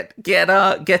crazy? Get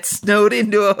snowed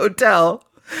into a hotel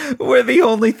where the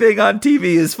only thing on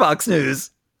TV is Fox News.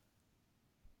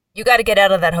 You got to get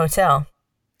out of that hotel.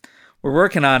 We're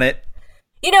working on it.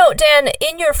 Dan,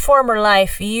 in your former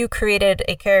life, you created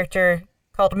a character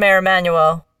called Mayor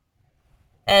Emanuel.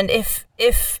 And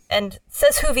and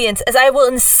says Whovians, as I will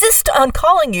insist on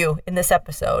calling you in this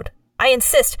episode. I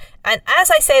insist. And as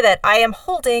I say that, I am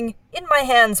holding in my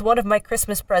hands one of my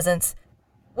Christmas presents,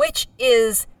 which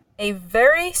is a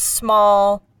very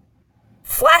small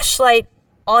flashlight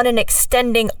on an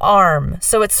extending arm.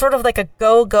 So it's sort of like a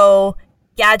go-go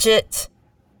gadget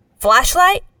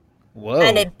flashlight. Whoa.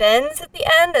 And it bends at the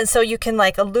end, and so you can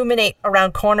illuminate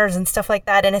around corners and stuff like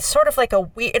that. And it's sort of like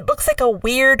it looks like a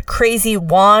weird, crazy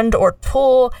wand or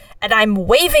tool. And I'm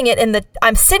waving it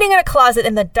I'm sitting in a closet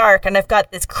in the dark, and I've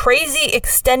got this crazy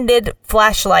extended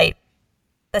flashlight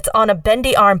that's on a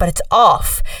bendy arm, but it's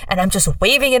off. And I'm just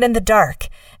waving it in the dark.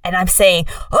 And I'm saying,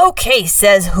 okay,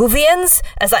 says Whovians,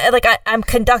 as I'm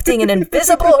conducting an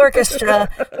invisible orchestra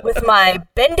with my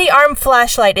bendy arm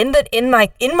flashlight in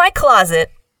my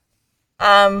closet.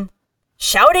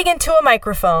 Shouting into a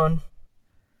microphone.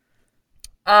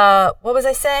 What was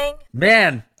I saying?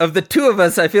 Man, of the two of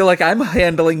us, I feel like I'm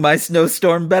handling my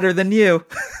snowstorm better than you.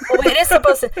 Well, it is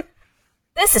supposed to.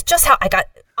 This is just how I got.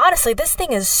 Honestly, this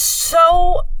thing is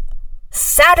so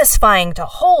satisfying to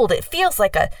hold. It feels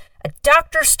like a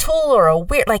doctor's tool or a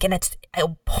weird, and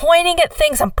I'm pointing at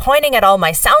things. I'm pointing at all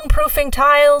my soundproofing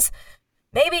tiles.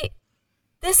 Maybe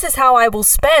this is how I will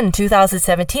spend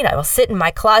 2017. I will sit in my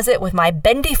closet with my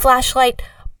bendy flashlight,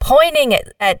 pointing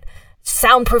at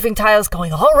soundproofing tiles,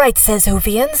 going, all right, says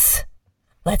Whovians,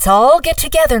 let's all get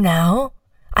together now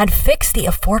and fix the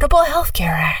Affordable Health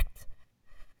Care Act.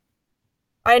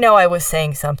 I know I was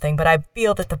saying something, but I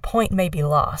feel that the point may be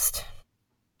lost.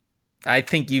 I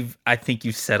think you've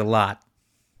said a lot.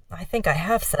 I think I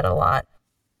have said a lot.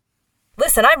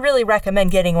 Listen, I really recommend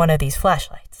getting one of these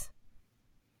flashlights.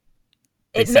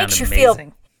 It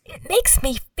makes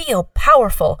me feel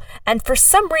powerful, and for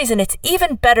some reason it's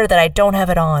even better that I don't have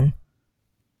it on.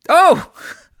 Oh,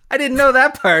 I didn't know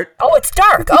that part. Oh, it's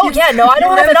dark. Oh, yeah, no, I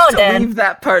don't have it on, Dan. Leave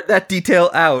that detail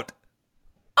out.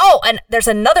 Oh, and there's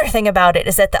another thing about it,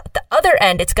 is that the other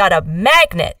end, it's got a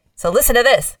magnet. So listen to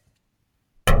this.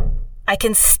 I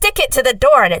can stick it to the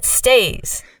door and it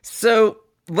stays. So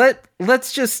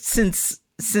let's just, since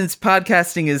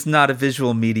podcasting is not a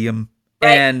visual medium,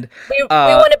 right. And we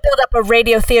want to build up a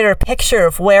radio theater picture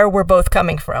of where we're both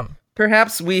coming from.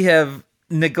 Perhaps we have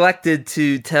neglected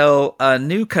to tell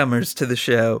newcomers to the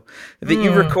show that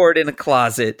you record in a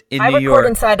closet in New York. I record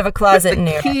inside of a closet in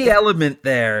New York. The key element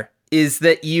there is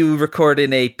that you record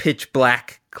in a pitch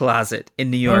black closet in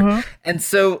New York. Mm-hmm. And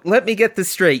so let me get this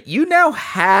straight. You now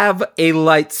have a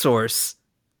light source,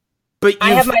 but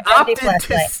you've opted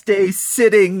to stay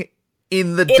sitting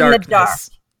in the darkness. The dark.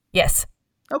 Yes.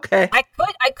 Okay. I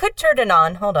could turn it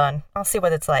on. Hold on. I'll see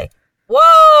what it's like.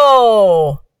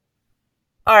 Whoa!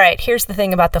 all right, here's the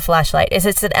thing about the flashlight, is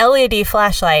it's an LED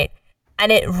flashlight,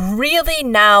 and it really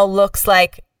now looks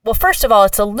like, well, first of all,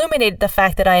 it's illuminated the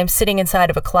fact that I am sitting inside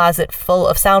of a closet full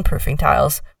of soundproofing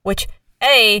tiles, which,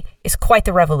 A, is quite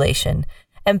the revelation,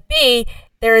 and B,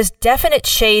 there is definite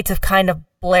shades of kind of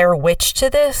Blair Witch to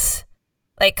this.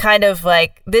 Like, kind of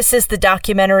like, this is the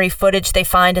documentary footage they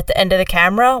find at the end of the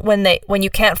camera when you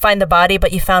can't find the body,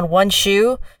 but you found one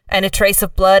shoe and a trace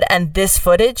of blood and this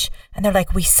footage. And they're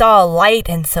like, we saw a light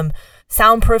and some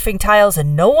soundproofing tiles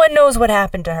and no one knows what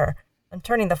happened to her. I'm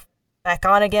turning the back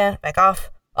on again, back off.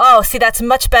 Oh, see, that's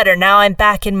much better. Now I'm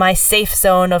back in my safe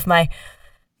zone of my...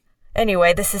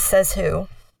 Anyway, this is Says Who,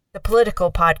 the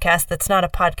political podcast that's not a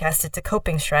podcast, it's a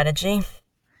coping strategy.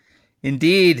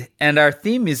 Indeed, and our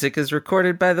theme music is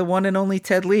recorded by the one and only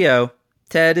Ted Leo.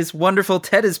 Ted is wonderful.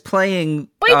 Ted is playing...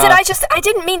 Wait, I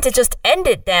didn't mean to just end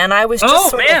it, Dan. I was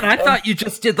just I thought you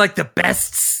just did like the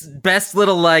best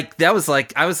little like, I was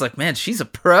like, man, she's a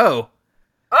pro. All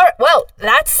right, well,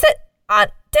 that's it.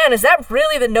 Dan, is that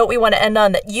really the note we want to end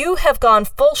on? That you have gone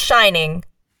full Shining.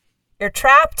 You're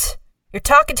trapped. You're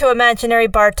talking to imaginary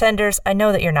bartenders. I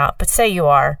know that you're not, but say you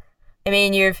are. I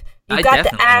mean, you've got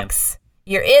the axe.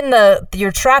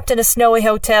 You're trapped in a snowy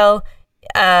hotel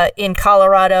in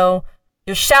Colorado.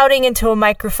 You're shouting into a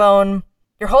microphone.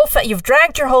 You've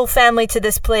dragged your whole family to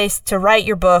this place to write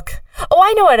your book. Oh,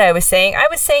 I know what I was saying. I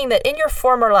was saying that in your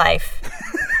former life.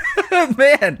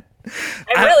 Man.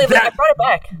 I brought it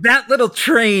back. That little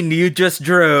train you just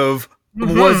drove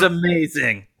was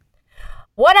amazing.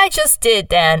 What I just did,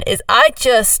 Dan, is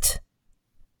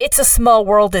it's a small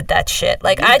world did that shit.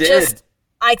 Like,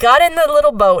 I got in the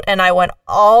little boat and I went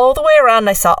all the way around and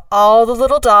I saw all the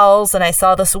little dolls and I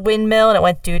saw this windmill and it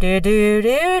went do do do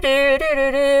do do do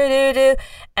do do do,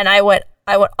 and I went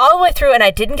all the way through and I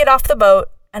didn't get off the boat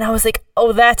and I was like,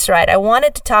 oh, that's right. I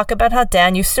wanted to talk about how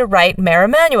Dan used to write Mayor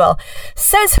Emanuel.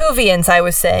 Says Whovians, I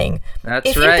was saying. That's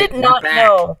if right. If you did not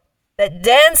know that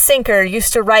Dan Sinker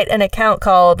used to write an account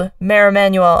called Mayor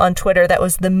Emanuel on Twitter that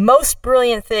was the most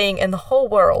brilliant thing in the whole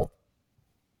world.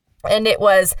 And it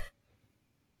was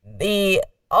the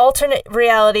alternate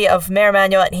reality of Mayor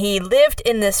Emanuel, and he lived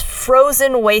in this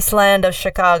frozen wasteland of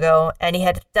Chicago, and he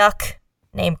had a duck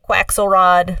named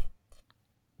Quaxelrod,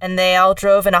 and they all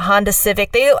drove in a Honda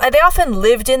Civic. They often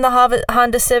lived in the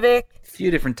Honda Civic. A few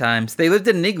different times. They lived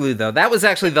in an igloo, though. That was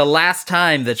actually the last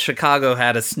time that Chicago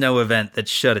had a snow event that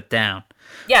shut it down.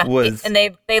 Yeah, and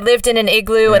they lived in an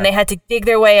igloo, and they had to dig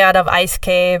their way out of ice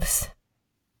caves.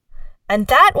 And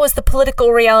that was the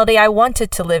political reality I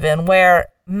wanted to live in, where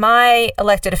my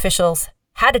elected officials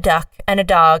had a duck and a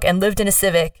dog and lived in a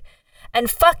Civic and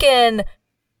fucking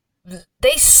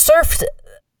they surfed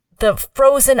the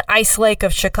frozen ice lake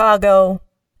of Chicago,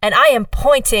 and I am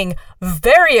pointing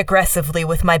very aggressively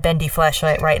with my bendy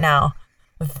flashlight right now.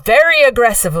 Very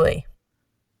aggressively.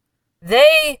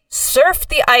 They surfed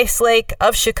the ice lake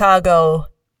of Chicago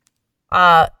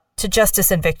to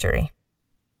justice and victory.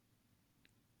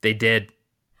 They did.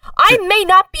 I may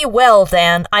not be well,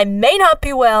 Dan. I may not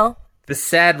be well. The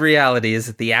sad reality is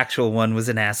that the actual one was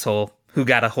an asshole who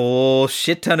got a whole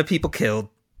shit ton of people killed.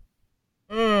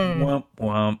 Womp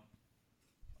womp.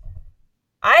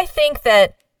 I think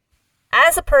that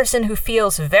as a person who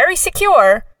feels very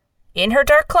secure in her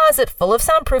dark closet full of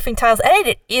soundproofing tiles, and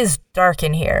it is dark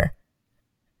in here,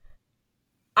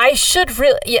 I should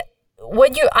really... Yeah,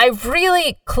 I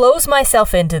really close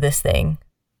myself into this thing.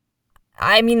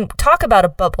 I mean, talk about a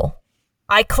bubble.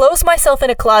 I close myself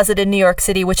in a closet in New York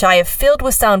City, which I have filled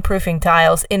with soundproofing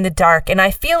tiles in the dark, and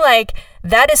I feel like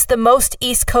that is the most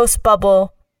East Coast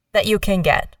bubble that you can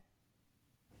get.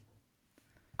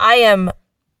 I am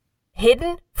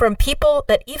hidden from people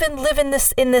that even live in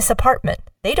this apartment.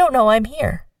 They don't know I'm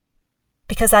here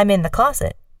because I'm in the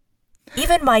closet.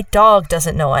 Even my dog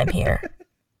doesn't know I'm here.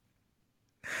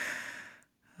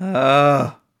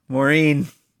 Maureen,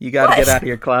 you gotta get out of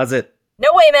your closet. No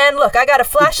way, man. Look, I got a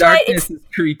flashlight. The darkness is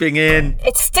creeping in.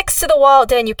 It sticks to the wall,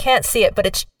 Dan. You can't see it, but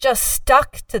it's just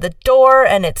stuck to the door,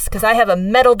 and it's because I have a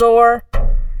metal door,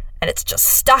 and it's just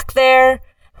stuck there,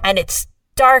 and it's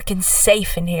dark and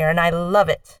safe in here, and I love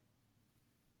it.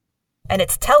 And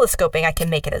it's telescoping. I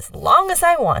can make it as long as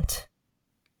I want.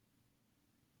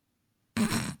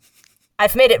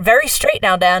 I've made it very straight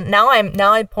now, Dan. Now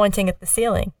I'm pointing at the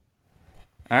ceiling.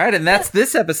 All right, and that's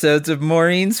this episode of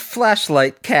Maureen's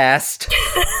Flashlight Cast.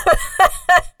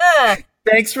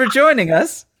 Thanks for joining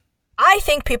us. I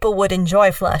think people would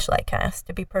enjoy Flashlight Cast,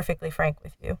 to be perfectly frank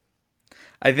with you.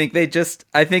 I think they've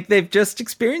just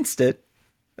experienced it.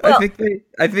 Well,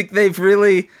 I think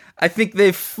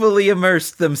they've fully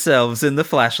immersed themselves in the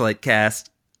Flashlight Cast.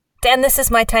 Dan, this is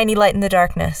my tiny light in the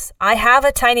darkness. I have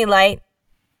a tiny light,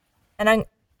 and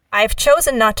I've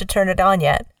chosen not to turn it on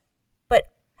yet. But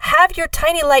have your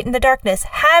tiny light in the darkness.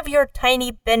 Have your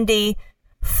tiny, bendy,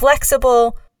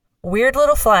 flexible, weird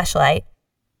little flashlight.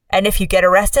 And if you get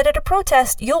arrested at a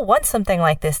protest, you'll want something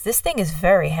like this. This thing is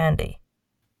very handy.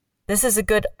 This is a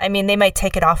good, I mean, they might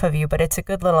take it off of you, but it's a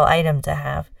good little item to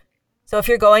have. So if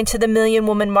you're going to the Million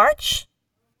Woman March,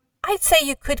 I'd say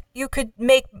you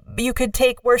could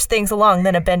take worse things along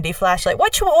than a bendy flashlight.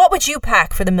 What would you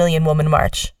pack for the Million Woman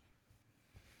March?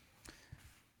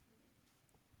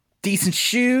 Decent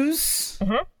shoes,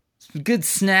 some good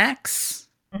snacks,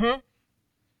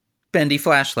 bendy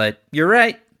flashlight. You're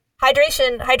right.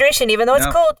 Hydration. Even though it's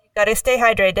cold, you gotta stay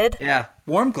hydrated. Yeah,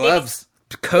 warm gloves,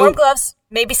 coat. Warm gloves.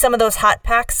 Maybe some of those hot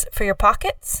packs for your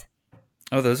pockets.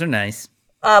 Oh, those are nice.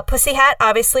 Pussy hat,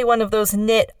 obviously one of those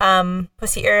knit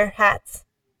pussy ear hats.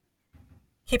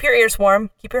 Keep your ears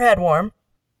warm. Keep your head warm.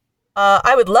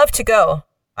 I would love to go.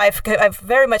 I've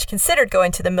very much considered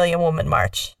going to the Million Woman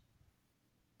March.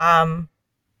 I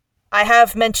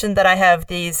have mentioned that I have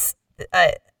these.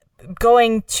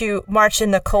 Going to march in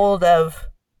the cold of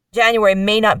January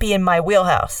may not be in my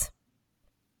wheelhouse.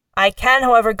 I can,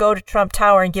 however, go to Trump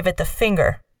Tower and give it the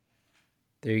finger.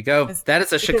 There you go. That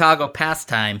is a Chicago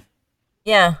pastime.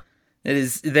 Yeah. It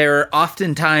is. There are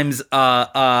oftentimes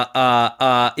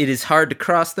it is hard to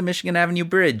cross the Michigan Avenue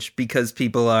Bridge because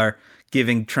people are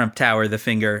giving Trump Tower the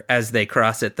finger as they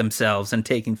cross it themselves and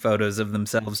taking photos of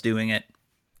themselves doing it.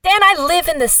 Dan, I live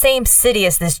in the same city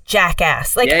as this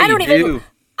jackass. Like, yeah, I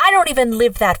don't even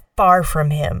live that far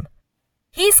from him.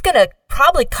 He's gonna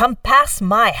probably come past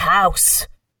my house.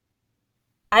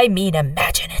 I mean,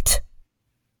 imagine it.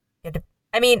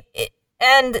 I mean,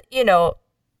 and, you know,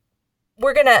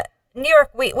 New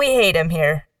York, we hate him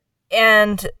here.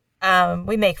 And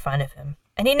we make fun of him.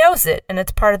 And he knows it, and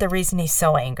it's part of the reason he's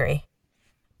so angry.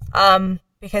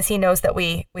 Because he knows that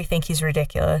we think he's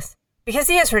ridiculous. Because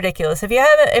he is ridiculous. If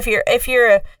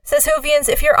you're says Whovians,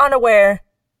 if you're unaware,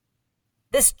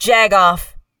 this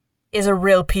Jagoff is a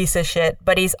real piece of shit,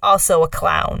 but he's also a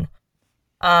clown.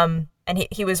 And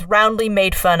he was roundly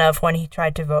made fun of when he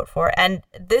tried to vote for. And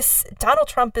this Donald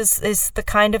Trump is the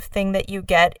kind of thing that you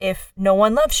get if no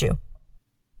one loves you.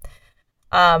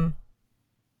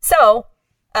 So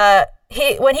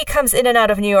when he comes in and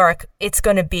out of New York, it's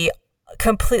going to be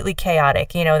completely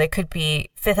chaotic. You know, there could be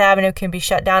Fifth Avenue can be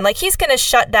shut down. Like, he's going to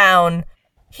shut down.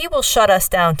 He will shut us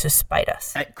down to spite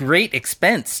us. At great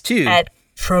expense, too. At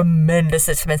tremendous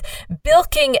expense.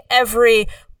 Bilking every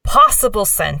possible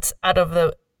cent out of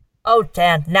the... Oh,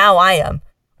 Dan, now I am.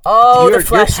 Oh,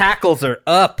 your hackles are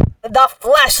up. The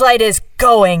flashlight is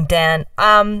going, Dan.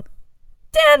 Dan,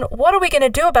 what are we going to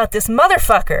do about this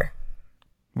motherfucker?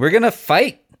 We're going to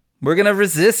fight. We're going to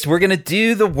resist. We're going to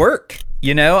do the work.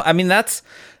 You know, I mean, that's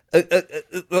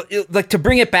like, to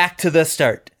bring it back to the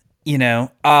start, you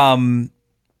know,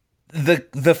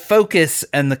 the focus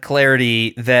and the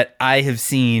clarity that I have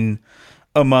seen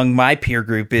among my peer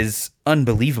group is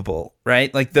unbelievable,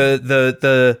 right? Like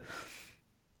the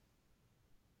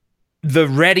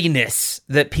readiness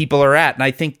that people are at. And I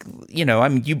think, you know, I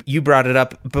mean, you brought it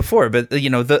up before, but,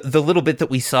 you know, the little bit that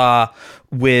we saw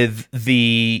with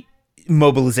the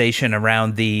mobilization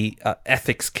around the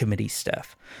ethics committee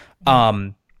stuff.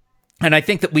 And I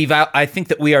think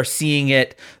that we are seeing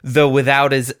it, though,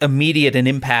 without as immediate an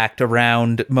impact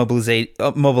around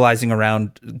mobilizing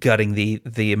around gutting the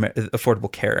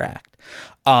Affordable Care Act.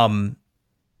 You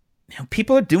know,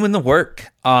 people are doing the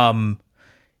work.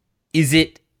 Is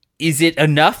it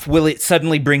enough? Will it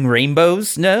suddenly bring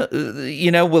rainbows? No,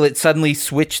 you know, will it suddenly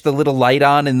switch the little light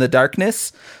on in the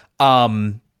darkness?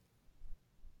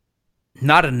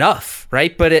 Not enough,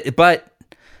 right? But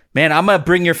man, I'm gonna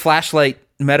bring your flashlight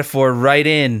metaphor right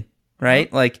in,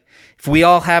 right? Like, if we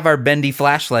all have our bendy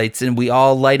flashlights and we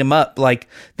all light them up, like,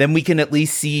 then we can at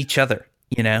least see each other,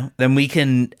 you know? Then we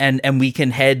can and we can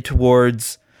head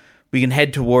towards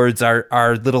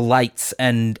our little lights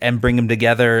and bring them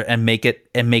together and make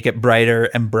it brighter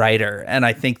and brighter. And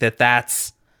I think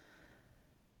that's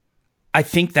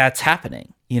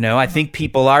happening. You know, I think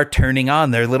people are turning on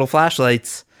their little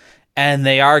flashlights. And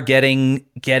they are getting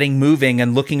moving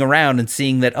and looking around and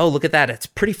seeing that, oh, look at that, it's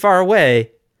pretty far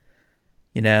away,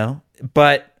 you know,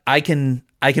 but I can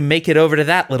make it over to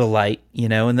that little light, you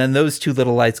know, and then those two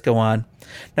little lights go on.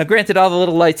 Now, granted, all the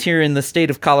little lights here in the state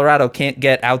of Colorado can't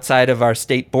get outside of our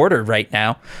state border right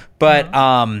now, but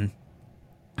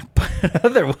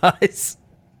otherwise,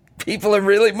 people are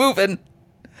really moving.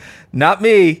 Not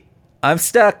me. I'm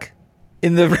stuck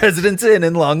in the Residence Inn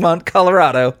in Longmont,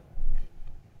 Colorado.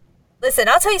 Listen,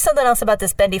 I'll tell you something else about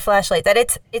this bendy flashlight,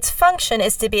 that its function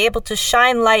is to be able to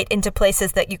shine light into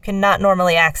places that you cannot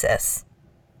normally access.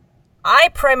 I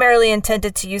primarily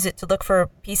intended to use it to look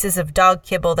for pieces of dog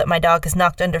kibble that my dog has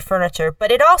knocked under furniture,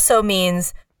 but it also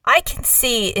means I can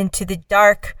see into the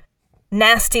dark,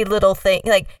 nasty little thing.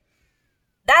 Like,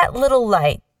 that little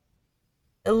light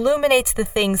illuminates the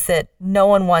things that no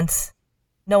one wants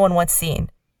seen.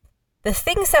 The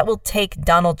things that will take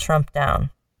Donald Trump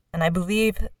down. And I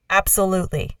believe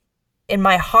absolutely in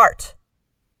my heart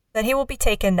that he will be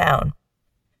taken down.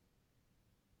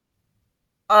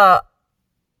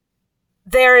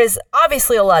 There is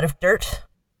obviously a lot of dirt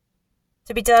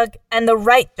to be dug, and the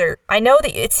right dirt. I know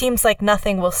that it seems like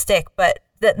nothing will stick, but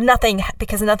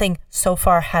because nothing so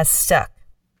far has stuck.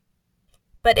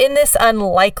 But in this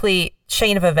unlikely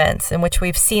chain of events in which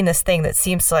we've seen this thing that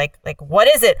seems like what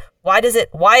is it?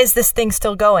 Why is this thing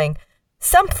still going?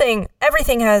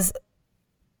 Everything has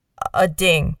a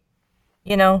ding,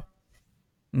 you know?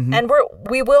 Mm-hmm. And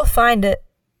we will find it.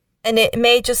 And it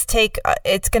may just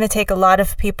it's going to take a lot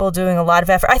of people doing a lot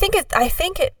of effort. I think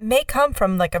it may come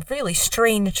from like a really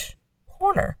strange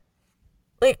corner.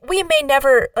 Like we may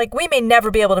never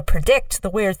be able to predict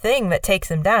the weird thing that takes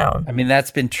him down. I mean,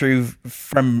 that's been true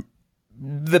from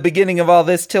the beginning of all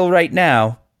this till right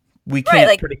now. We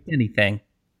can't predict anything.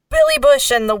 Billy Bush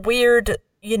and the weird,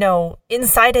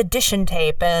 inside edition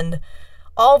tape and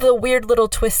all the weird little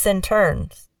twists and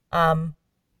turns.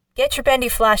 Get your bendy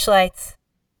flashlights.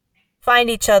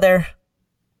 Find each other,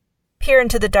 peer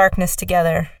into the darkness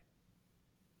together.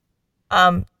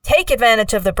 Take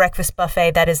advantage of the breakfast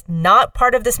buffet that is not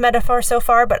part of this metaphor so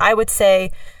far, but I would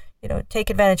say, take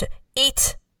advantage.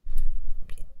 Eat,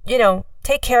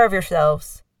 take care of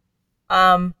yourselves.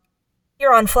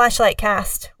 You're on Flashlight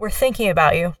Cast. We're thinking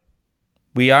about you.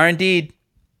 We are indeed.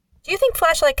 Do you think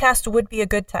Flashlight Cast would be a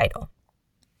good title?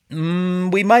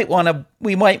 We might want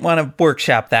to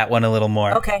workshop that one a little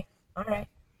more. Okay. All right.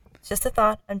 It's just a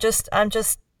thought. I'm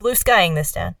just blue skying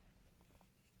this, Dan.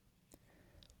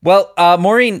 Well,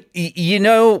 Maureen, you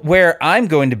know where I'm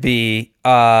going to be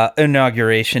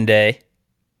Inauguration Day?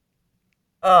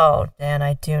 Oh, Dan,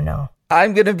 I do know.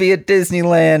 I'm going to be at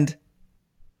Disneyland.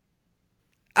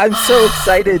 I'm so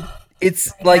excited.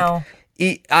 It's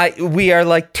we are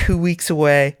like 2 weeks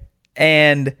away,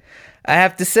 and I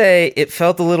have to say it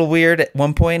felt a little weird at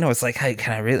one point. I was like, hey,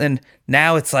 can I really? And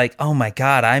now it's like, oh my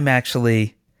God, I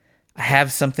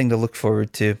have something to look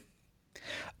forward to.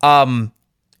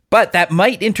 But that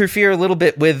might interfere a little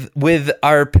bit with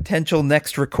our potential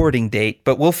next recording date,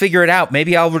 but we'll figure it out.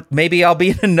 Maybe I'll be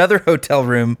in another hotel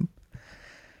room,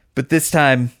 but this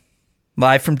time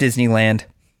live from Disneyland.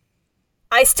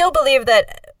 I still believe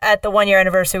that at the 1 year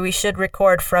anniversary, we should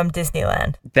record from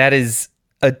Disneyland. That is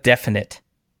a definite.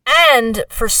 And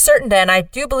for certain, Dan, I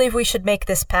do believe we should make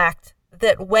this pact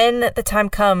that when the time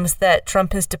comes that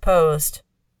Trump is deposed,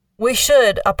 we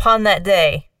should, upon that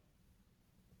day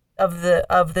of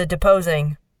the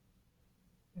deposing,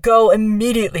 go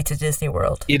immediately to Disney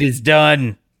World. It is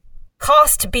done.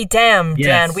 Cost be damned, yes.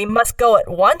 Dan. We must go at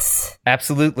once.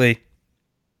 Absolutely.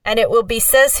 And it will be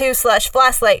Says Who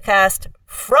 /FlashlightCast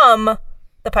from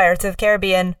the Pirates of the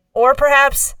Caribbean, or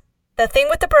perhaps the thing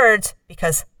with the birds,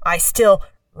 because I still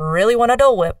really want a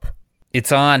Dole Whip.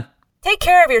 It's on. Take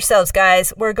care of yourselves,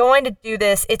 guys. We're going to do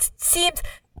this.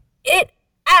 It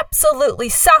absolutely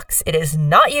sucks. It is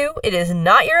not you. It is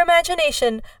not your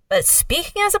imagination. But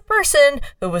speaking as a person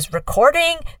who was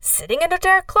recording, sitting in a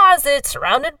dark closet,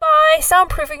 surrounded by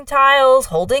soundproofing tiles,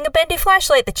 holding a bendy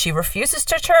flashlight that she refuses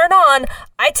to turn on,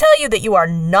 I tell you that you are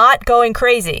not going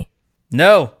crazy.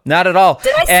 No, not at all.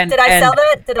 Did I sell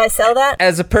that? Did I sell that?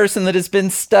 As a person that has been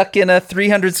stuck in a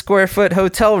 300 square foot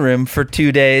hotel room for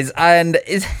 2 days and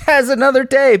has another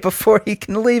day before he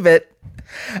can leave it,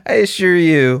 I assure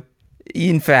you,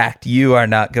 in fact, you are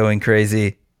not going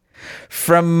crazy.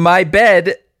 From my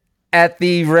bed at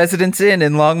the Residence Inn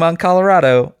in Longmont,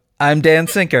 Colorado, I'm Dan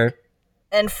Sinker.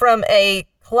 And from a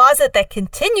closet that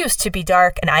continues to be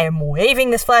dark, and I am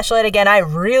waving this flashlight again, I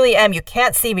really am. You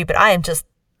can't see me, but I am just...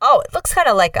 Oh, it looks kind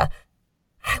of like I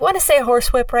want to say a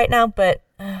horsewhip right now, but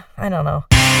I don't know.